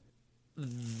 Right.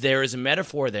 There is a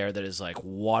metaphor there that is like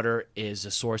water is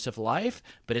a source of life,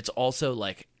 but it's also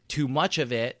like too much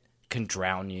of it can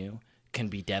drown you, can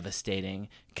be devastating,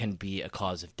 can be a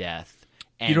cause of death.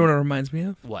 And You know what it reminds me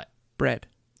of? what? Bread.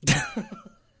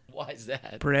 Why is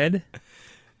that? Bread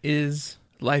is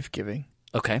life-giving.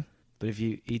 Okay, but if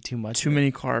you eat too much, Too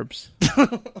many carbs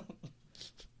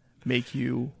make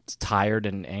you it's tired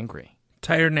and angry.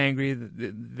 tired and angry.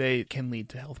 They can lead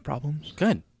to health problems.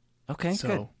 Good. Okay, So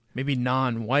good. maybe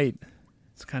non-white.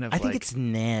 It's kind of I like think it's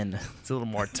Nan. it's a little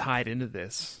more tied into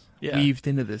this, Yeah. weaved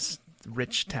into this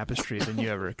rich tapestry than you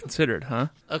ever considered, huh?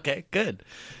 Okay, good.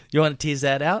 You want to tease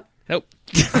that out? Nope.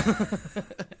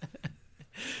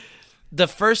 The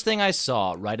first thing I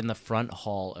saw right in the front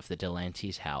hall of the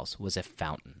Delanceys' house was a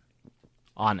fountain.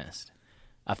 Honest.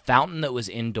 A fountain that was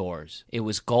indoors. It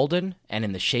was golden and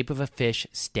in the shape of a fish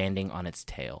standing on its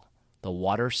tail. The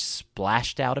water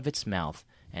splashed out of its mouth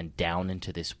and down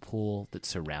into this pool that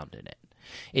surrounded it.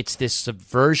 It's this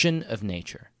subversion of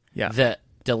nature. Yeah. The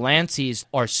Delanceys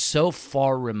are so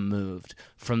far removed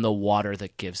from the water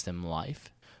that gives them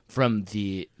life, from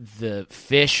the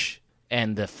fish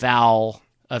and the fowl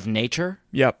of nature,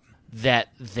 Yep. that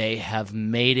they have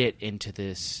made it into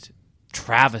this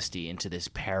travesty, into this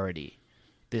parody,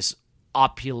 this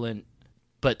opulent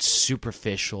but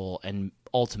superficial and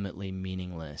ultimately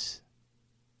meaningless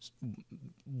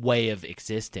way of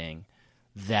existing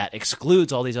that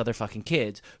excludes all these other fucking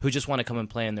kids who just want to come and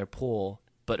play in their pool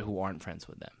but who aren't friends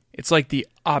with them. It's like the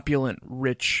opulent,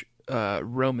 rich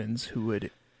Romans who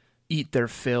would eat their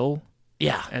fill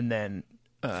Yeah, and then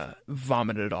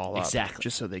vomit it all up Exactly.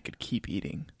 just so they could keep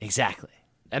eating. exactly.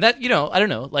 And that, I don't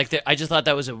know, like I just thought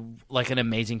that was an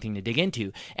amazing thing to dig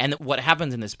into. And what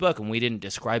happens in this book, and we didn't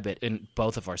describe it in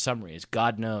both of our summaries,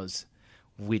 God knows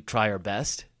we try our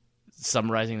best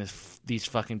summarizing these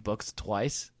fucking books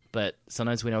twice, but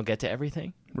sometimes we don't get to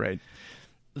everything. Right.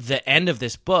 The end of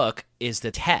this book is a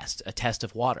test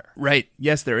of water, Right.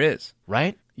 Yes, there is.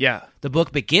 right? Yeah. The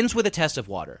book begins with a test of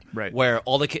water, Right. where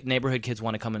all the neighborhood kids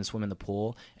want to come and swim in the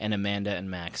pool, and Amanda and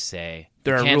Max say,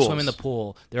 There you are can't rules. swim in the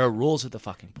pool. There are rules at the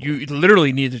fucking pool. You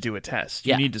literally need to do a test.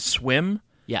 You Yeah. need to swim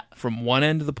Yeah, from one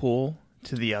end of the pool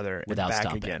to the other Without and back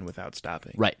stopping. again without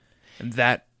stopping. right. And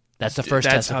That's the first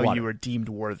that's test of how water. you were deemed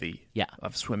worthy Yeah.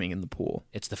 of swimming in the pool.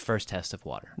 It's the first test of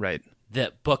water. Right.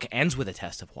 The book ends with a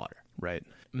test of water. Right.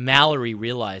 Mallory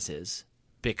realizes,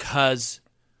 because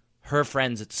her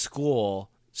friends at school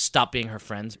stopped being her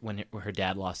friends when her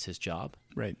dad lost his job,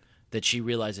 Right. that she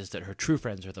realizes that her true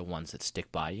friends are the ones that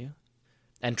stick by you.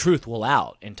 And truth will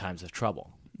out in times of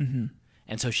trouble. Mm-hmm.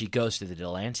 And so she goes to the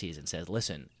Delanceys and says,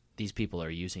 listen, these people are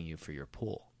using you for your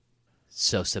pool.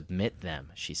 So submit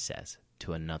them, she says,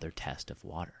 to another test of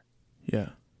water. Yeah.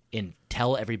 And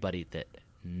tell everybody that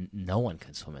no one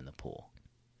can swim in the pool,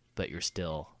 but you're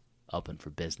still open for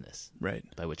business. Right.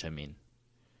 By which I mean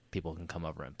people can come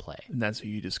over and play. And that's how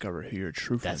you discover who your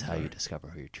true friends are. That's how you discover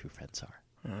who your true friends are.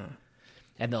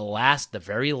 And the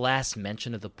very last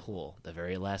mention of the pool, the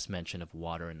very last mention of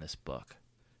water in this book.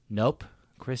 Nope,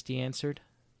 Christy answered.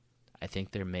 I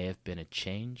think there may have been a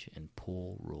change in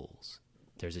pool rules.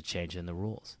 There's a change in the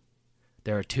rules.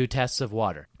 There are 2 tests of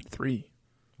water. 3.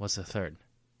 What's the third?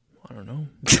 I don't know.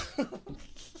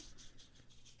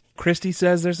 Christy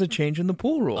says there's a change in the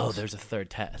pool rules. Oh, there's a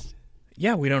third test.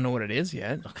 Yeah, we don't know what it is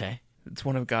yet. Okay. It's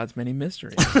one of God's many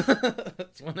mysteries.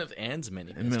 It's one of Anne's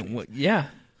many mysteries. Yeah.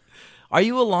 Are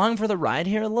you along for the ride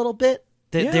here a little bit?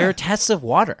 Yeah. There are tests of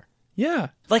water. Yeah.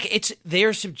 Like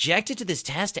they're subjected to this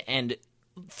test, and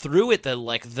through it, the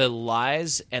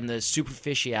lies and the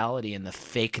superficiality and the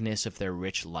fakeness of their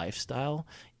rich lifestyle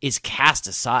is cast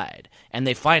aside, and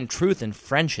they find truth and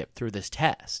friendship through this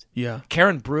test. Yeah.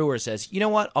 Karen Brewer says, "You know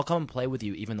what? I'll come and play with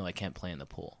you, even though I can't play in the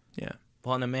pool." Yeah.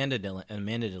 Well, and Amanda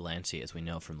Delancey, as we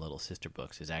know from Little Sister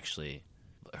books, is actually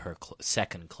her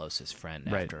second closest friend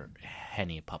after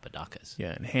Henny Papadakis.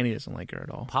 Yeah, and Hanny doesn't like her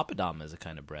at all. Papadam is a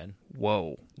kind of bread.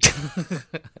 Whoa.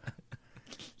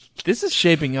 This is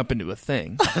shaping up into a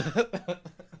thing.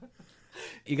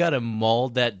 You got to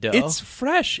mold that dough. It's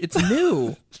fresh. It's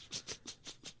new.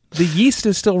 The yeast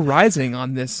is still rising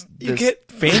on this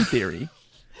fan theory.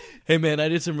 Hey, man, I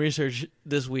did some research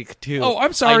this week, too. Oh,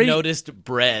 I'm sorry. I noticed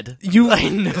bread.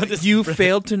 You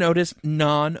failed to notice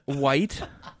non-white?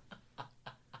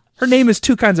 Her name is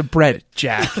 2 kinds of bread,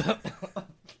 Jack.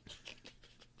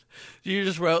 You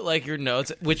just wrote, like, your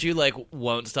notes, which you, like,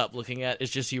 won't stop looking at.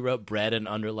 It's just you wrote bread and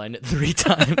underlined it 3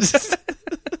 times.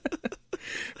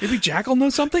 Maybe Jack will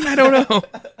know something? I don't know.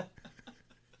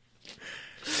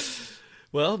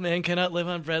 Well, man cannot live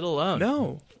on bread alone.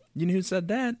 No. You know who said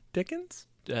that? Dickens?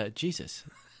 Jesus.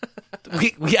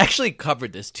 We actually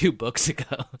covered this 2 books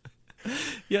ago.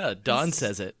 Yeah, Don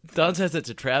says it. Don says it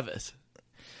to Travis.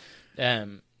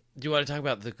 Do you want to talk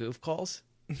about the goof calls?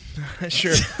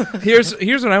 Sure. Here's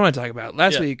what I want to talk about.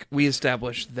 Last week we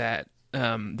established that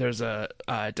there's a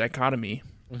dichotomy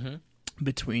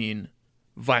between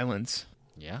violence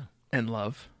and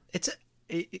love.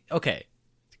 Okay.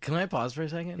 Can I pause for a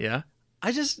second? Yeah.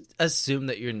 I just assume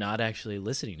that you're not actually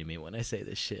listening to me when I say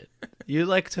this shit. You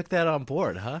took that on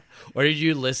board, huh? Or did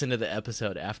you listen to the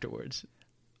episode afterwards?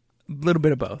 A little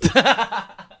bit of both.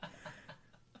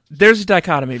 There's a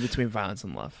dichotomy between violence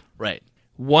and love. Right.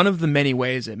 One of the many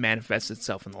ways it manifests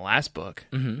itself in the last book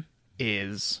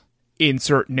is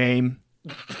insert name.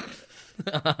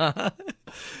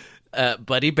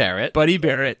 Buddy Barrett. Buddy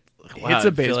Barrett hits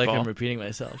a baseball. I feel like I'm repeating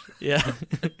myself. Yeah.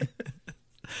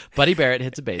 Buddy Barrett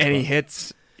hits a baseball. And he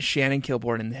hits Shannon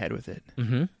Kilborn in the head with it.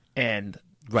 Mm-hmm. And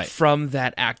from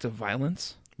that act of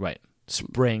violence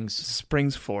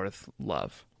springs forth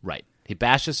love. Right. He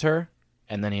bashes her,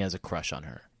 and then he has a crush on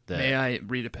her. May I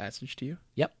read a passage to you?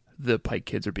 Yep. The Pike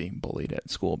kids are being bullied at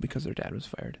school because their dad was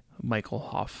fired. Michael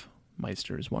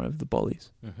Hoffmeister is one of the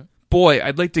bullies. Mm-hmm. Boy,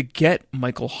 I'd like to get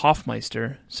Michael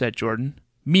Hoffmeister, said Jordan.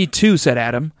 Me too, said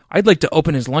Adam. I'd like to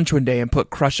open his lunch one day and put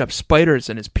crushed up spiders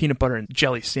in his peanut butter and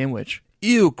jelly sandwich.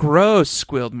 Ew, gross,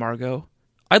 squealed Margot.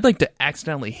 I'd like to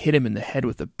accidentally hit him in the head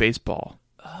with a baseball,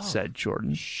 said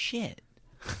Jordan. Shit.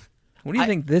 What do you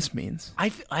think this means?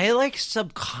 I like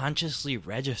subconsciously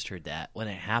registered that when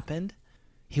it happened.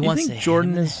 You wants think to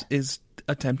Jordan is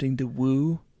attempting to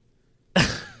woo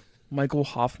Michael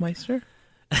Hoffmeister?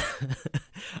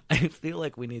 I feel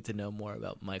like we need to know more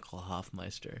about Michael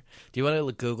Hoffmeister. Do you want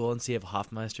to Google and see if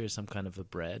Hoffmeister is some kind of a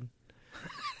bread?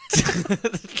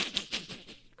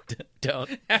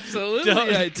 Don't. Absolutely,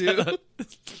 I do. Don't.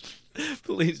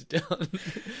 Please don't.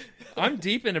 I'm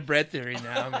deep into bread theory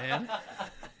now, man.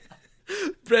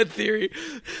 Bread theory.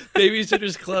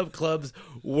 Babysitter's Club's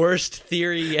worst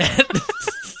theory yet.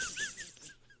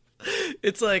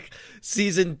 It's like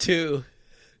season 2.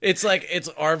 It's like it's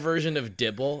our version of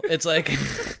Dibble. It's like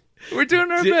we're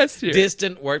doing our best here.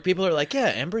 Distant work. People are like, yeah,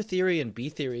 Ember theory and B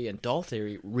theory and doll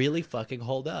theory really fucking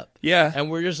hold up. Yeah. And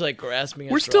we're just like grasping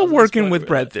at We're straws still and working with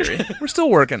squabbling bread theory. We're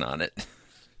still working on it.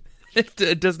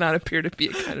 It does not appear to be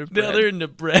a kind of bread. Now they're into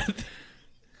bread.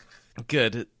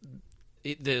 Good.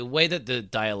 The way that the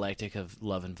dialectic of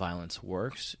love and violence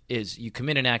works is you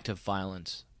commit an act of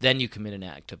violence, then you commit an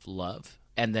act of love,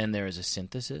 and then there is a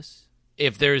synthesis.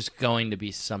 If there's going to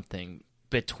be something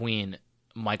between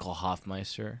Michael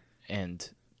Hoffmeister and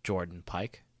Jordan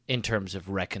Pike in terms of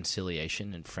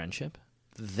reconciliation and friendship.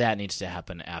 That needs to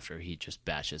happen after he just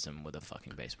bashes him with a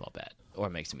fucking baseball bat or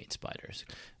makes him eat spiders.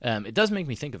 It does make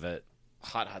me think of a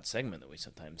hot segment that we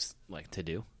sometimes like to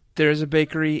do. There's a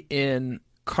bakery in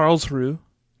Karlsruhe,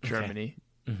 Germany.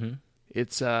 Okay. Mm-hmm.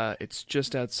 It's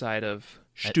just outside of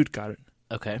Stuttgart.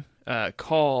 Okay.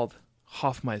 Called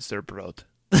Hofmeisterbrot.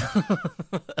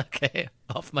 Okay.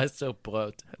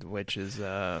 Hofmeisterbrot. Which is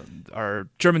our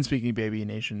German-speaking baby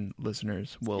nation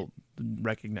listeners will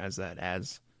recognize that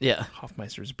as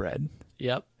Hofmeister's bread.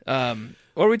 Yep. What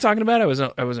were we talking about? I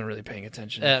wasn't really paying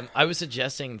attention. I was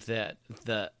suggesting that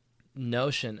the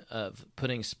notion of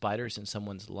putting spiders in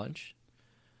someone's lunch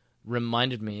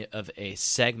reminded me of a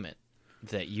segment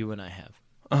that you and I have.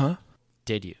 Uh-huh.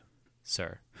 Did you,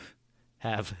 sir,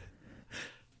 have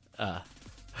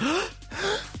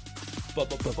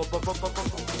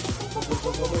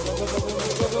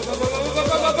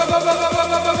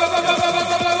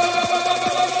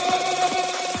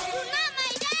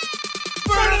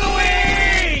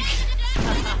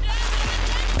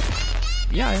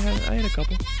Yeah, I had a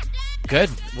couple. Good.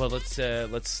 Well, let's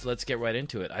get right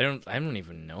into it. I don't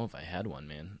even know if I had one,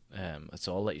 man.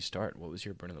 So I'll let you start. What was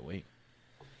your burn of the week?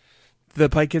 The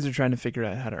Pike kids are trying to figure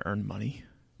out how to earn money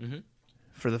Mm-hmm.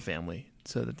 for the family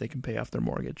so that they can pay off their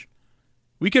mortgage.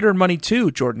 We could earn money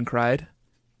too, Jordan cried.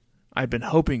 I'd been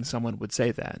hoping someone would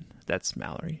say that. That's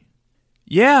Mallory.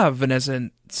 Yeah,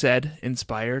 Vanessa said,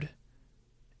 inspired.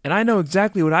 And I know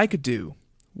exactly what I could do.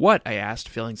 What? I asked,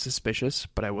 feeling suspicious,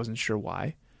 but I wasn't sure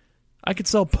why. I could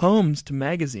sell poems to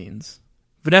magazines.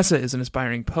 Vanessa is an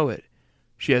aspiring poet.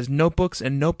 She has notebooks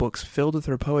and notebooks filled with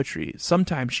her poetry.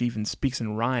 Sometimes she even speaks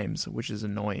in rhymes, which is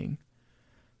annoying.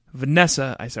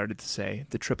 Vanessa, I started to say.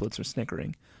 The triplets were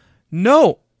snickering.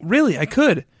 No, really, I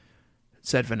could,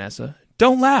 said Vanessa.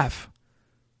 Don't laugh.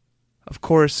 Of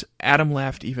course, Adam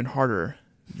laughed even harder.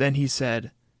 Then he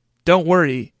said, Don't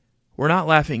worry, we're not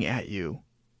laughing at you.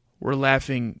 We're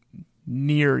laughing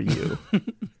near you.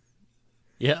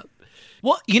 Yep.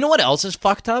 Well, you know what else is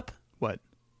fucked up? What?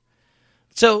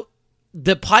 So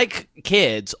the Pike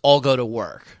kids all go to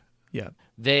work. Yeah.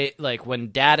 They, like, when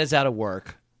dad is out of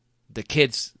work, the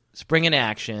kids spring in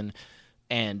action,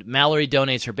 and Mallory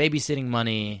donates her babysitting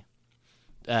money.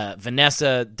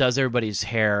 Vanessa does everybody's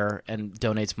hair and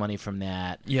donates money from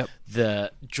that. Yep.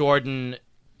 The Jordan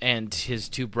and his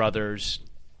two brothers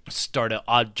start an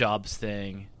odd jobs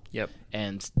thing. Yep.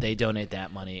 And they donate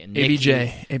that money. And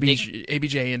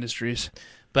ABJ Industries.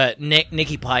 But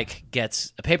Nikki Pike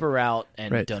gets a paper route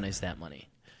and donates that money.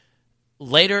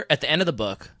 Later, at the end of the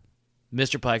book,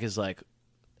 Mr. Pike is like,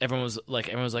 everyone was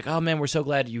like, oh man, we're so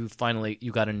glad you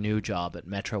got a new job at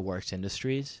Metro Works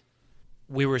Industries.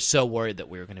 We were so worried that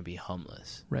we were going to be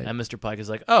homeless. Right. And Mr. Pike is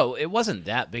like, oh, it wasn't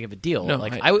that big of a deal. No,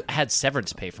 I had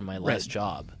severance pay from my last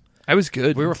job. I was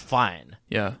good. We were fine.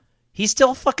 Yeah. He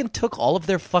still fucking took all of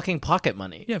their fucking pocket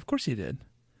money. Yeah, of course he did.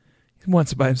 He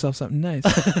wants to buy himself something nice.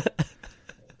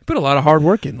 Put a lot of hard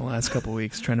work in the last couple of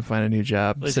weeks trying to find a new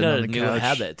job. Well, he's sitting got on a the new couch.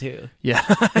 habit too. Yeah,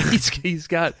 he's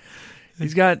got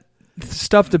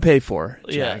stuff to pay for.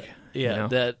 Jack, yeah. you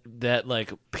know? That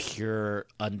like pure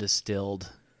undistilled.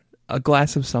 A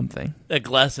glass of something. A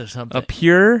glass of something. A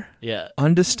pure,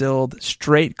 undistilled,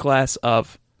 straight glass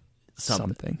of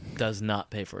something. Does not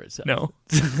pay for itself. No.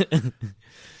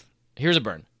 Here's a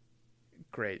burn.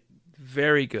 Great.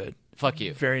 Very good. Fuck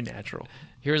you. Very natural.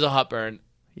 Here's a hot burn.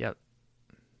 Yep.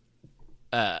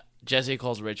 Jesse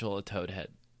calls Rachel a toadhead.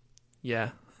 Yeah.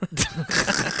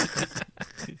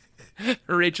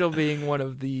 Rachel being one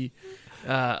of the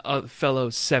fellow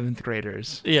 7th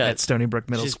graders at Stony Brook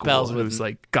Middle she's School who's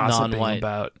like gossiping non-white.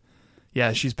 about.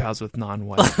 Yeah, she's pals with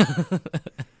non-white.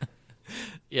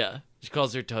 Yeah, she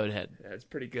calls her toadhead. Yeah, it's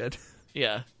pretty good.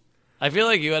 Yeah. I feel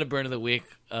like you had a burn of the week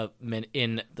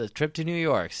in the trip to New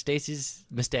York. Stacy's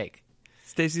mistake.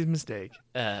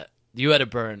 You had a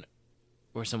burn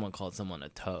where someone called someone a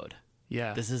toad.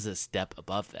 Yeah. This is a step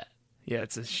above that. Yeah,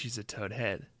 she's a toad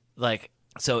head. Like,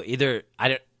 so either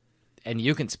and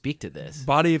you can speak to this.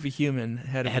 Body of a human,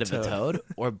 head of a toad.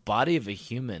 Or body of a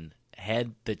human,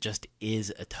 head that just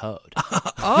is a toad.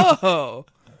 Oh.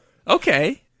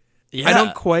 Okay.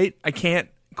 Yeah. I can't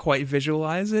quite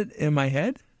visualize it in my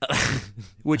head,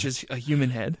 which is a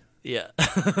human head. Yeah.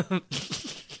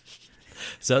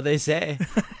 So they say.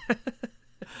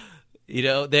 You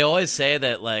know, they always say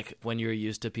that, like, when you're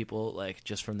used to people, like,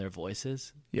 just from their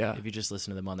voices. Yeah. If you just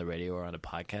listen to them on the radio or on a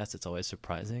podcast, it's always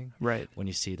surprising. Right. When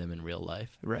you see them in real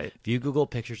life. Right. If you Google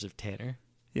pictures of Tanner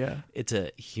Yeah. It's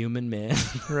a human man.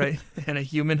 Right. And a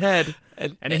human head.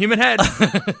 And a human head.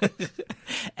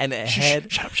 And a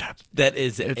head Shut up. that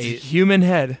is It's a a human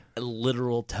head.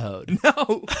 literal toad.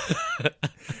 No.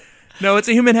 No, it's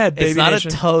a human head, baby It's not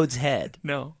nation. a toad's head.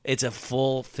 No. It's a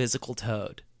full physical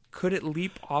toad. Could it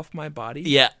leap off my body?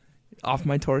 Yeah. Off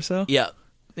my torso? Yeah.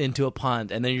 Into a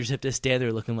pond. And then you just have to stand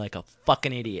there looking like a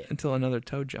fucking idiot. Until another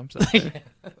toad jumps up there.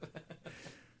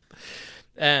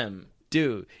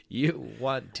 Do you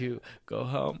want to go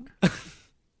home?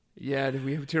 Yeah, did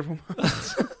we have tearful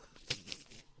moments?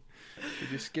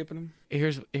 Did you skipping them?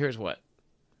 Here's what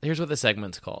the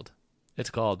segment's called. It's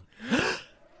called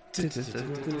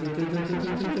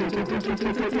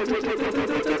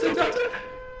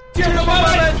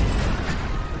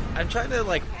I'm trying to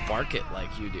like bark it like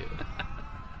you do.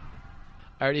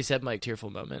 I already said my tearful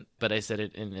moment, but I said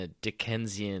it in a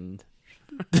Dickensian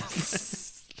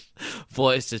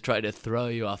voice to try to throw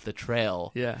you off the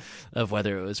trail of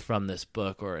whether it was from this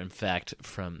book or in fact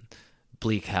from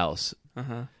Bleak House.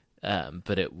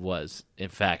 But it was in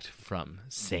fact from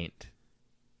Saint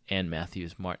Anne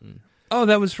Matthews Martin. Oh,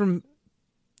 that was from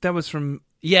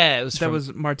Yeah, it was that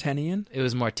was Martinian? It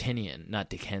was Martinian, not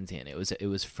Dickensian. It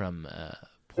was from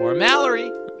poor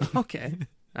Mallory. Okay.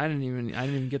 I didn't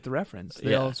even get the reference.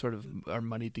 They all sort of are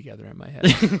muddied together in my head.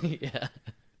 Yeah.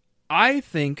 I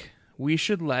think we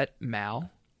should let Mal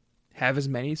have as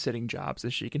many sitting jobs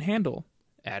as she can handle,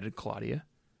 added Claudia.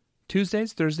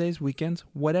 Tuesdays, Thursdays, weekends,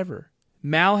 whatever.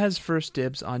 Mal has first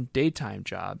dibs on daytime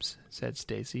jobs, said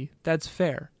Stacy. That's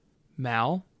fair.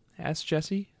 Mal? Asked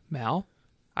Jessie. Mal?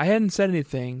 I hadn't said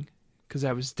anything because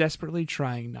I was desperately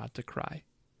trying not to cry.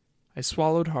 I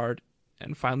swallowed hard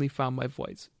and finally found my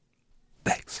voice.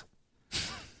 Thanks.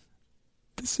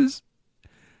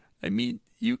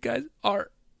 You guys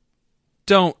are...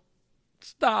 Don't.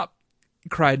 Stop,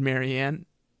 cried Marianne.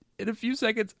 In a few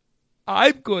seconds,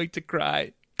 I'm going to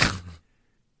cry.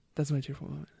 That's my tearful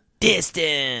moment.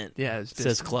 Distant. Yeah, it's distant.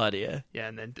 Says Claudia. Yeah,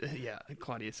 and then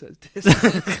Claudia says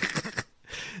distant.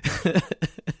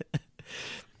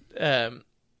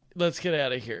 Let's get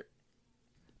out of here.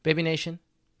 Baby Nation,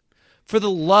 for the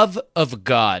love of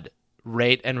God,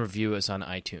 rate and review us on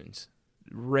iTunes.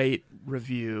 Rate,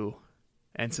 review,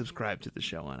 and subscribe to the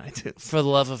show on iTunes. For the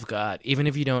love of God, even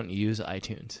if you don't use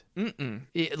iTunes.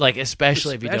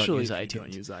 Especially if you don't use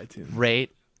iTunes.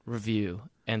 Rate, review,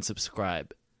 and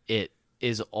subscribe. It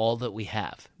is all that we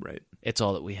have. Right. It's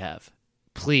all that we have.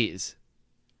 Please,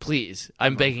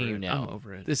 I'm begging you now. I'm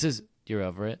over it. You're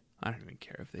over it? I don't even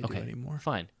care if they do anymore.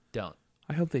 Fine. Don't.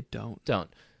 I hope they don't. Don't.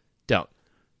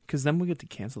 Because then we get to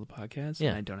cancel the podcast, Yeah.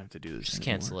 and I don't have to do this Just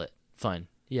anymore. cancel it. Fine.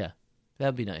 Yeah.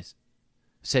 That'd be nice.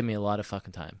 Save me a lot of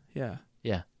fucking time. Yeah.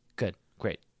 Yeah. Good.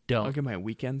 Great. Don't. I'll get my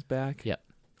weekends back. Yep.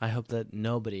 I hope that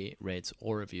nobody rates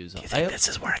or reviews. Do you think this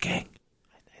is working?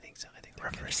 I think so. I think the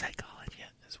reverse psychology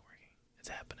is working. It's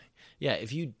happening. Yeah.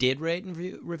 If you did rate and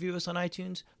review us on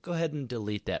iTunes, go ahead and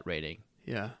delete that rating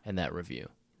Yeah. and that review.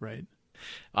 Right.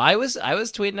 I was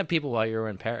tweeting at people while you were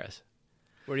in Paris.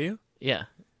 Were you? Yeah.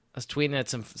 I was tweeting at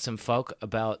some folk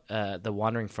about the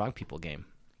Wandering Frog People game.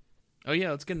 Oh,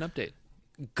 yeah. Let's get an update.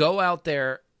 Go out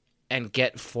there and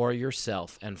get for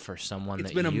yourself and for someone It's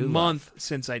that been a you month love.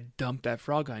 since I dumped that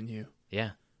frog on you.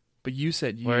 Yeah. But you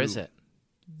said you... Where is it?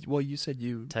 Well, you said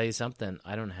you... Tell you something.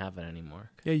 I don't have it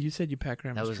anymore. Yeah, you said you pack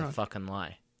around That was trunk. a fucking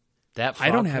lie. That frog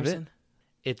I don't have person,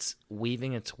 it's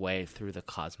weaving its way through the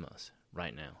cosmos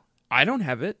right now. I don't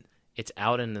have it. It's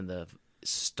out into the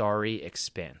starry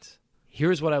expanse.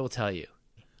 Here's what I will tell you.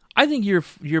 I think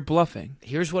you're bluffing.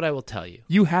 Here's what I will tell you.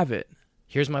 You have it.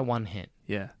 Here's my one hint.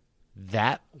 Yeah.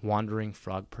 That wandering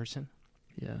frog person,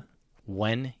 Yeah.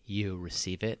 when you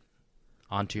receive it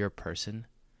onto your person,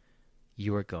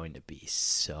 you are going to be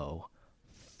so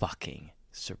fucking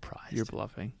surprised. You're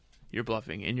bluffing. You're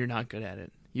bluffing, and you're not good at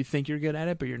it. You think you're good at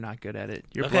it, but you're not good at it.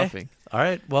 You're Okay. bluffing. All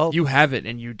right. Well, You have it,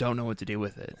 and you don't know what to do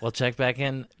with it. we'll check back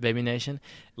in, Baby Nation.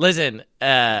 Listen,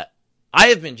 I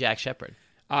have been Jack Shepard.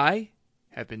 I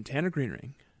have been Tanner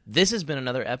Greenring. This has been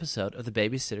another episode of the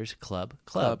Babysitters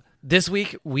Club. This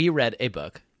week, we read a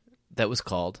book that was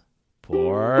called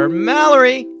Poor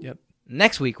Mallory. Yep.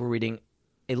 Next week, we're reading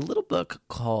a little book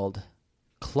called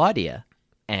Claudia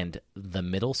and the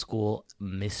Middle School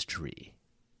Mystery.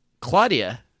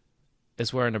 Claudia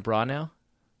is wearing a bra now.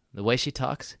 The way she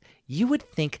talks, you would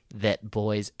think that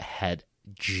boys had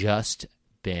just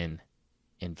been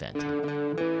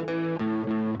invented.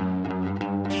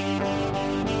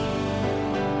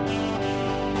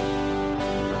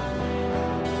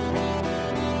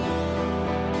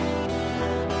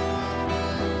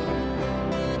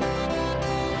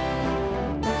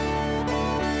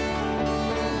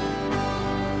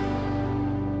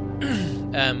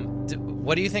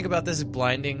 What do you think about this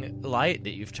blinding light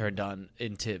that you've turned on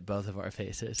into both of our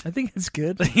faces? I think it's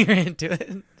good. You're into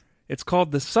it? It's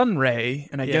called the sun ray,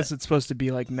 and I Yeah. guess it's supposed to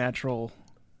be like natural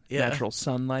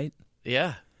sunlight.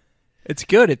 Yeah. It's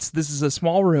good. This is a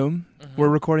small room. We're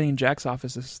recording in Jack's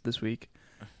office this week.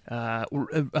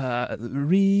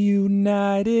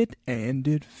 Reunited, and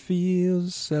it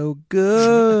feels so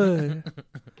good.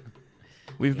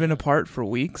 We've been apart for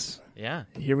weeks. Yeah.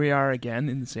 Here we are again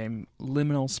in the same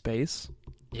liminal space,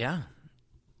 Yeah.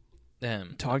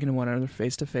 talking to one another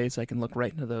face to face. I can look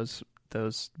right into those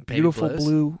Baby beautiful blues.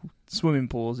 blue swimming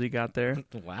pools you got there.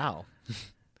 Wow.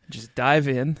 Just dive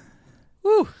in.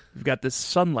 Woo! We've got this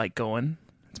sunlight going.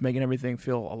 It's making everything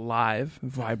feel alive,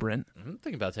 vibrant. I'm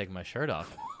thinking about taking my shirt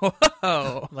off.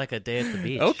 Oh, Like a day at the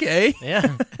beach. okay.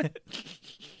 Yeah.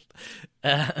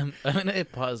 I'm going to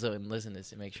pause though and listen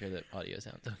to make sure that audio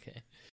sounds okay.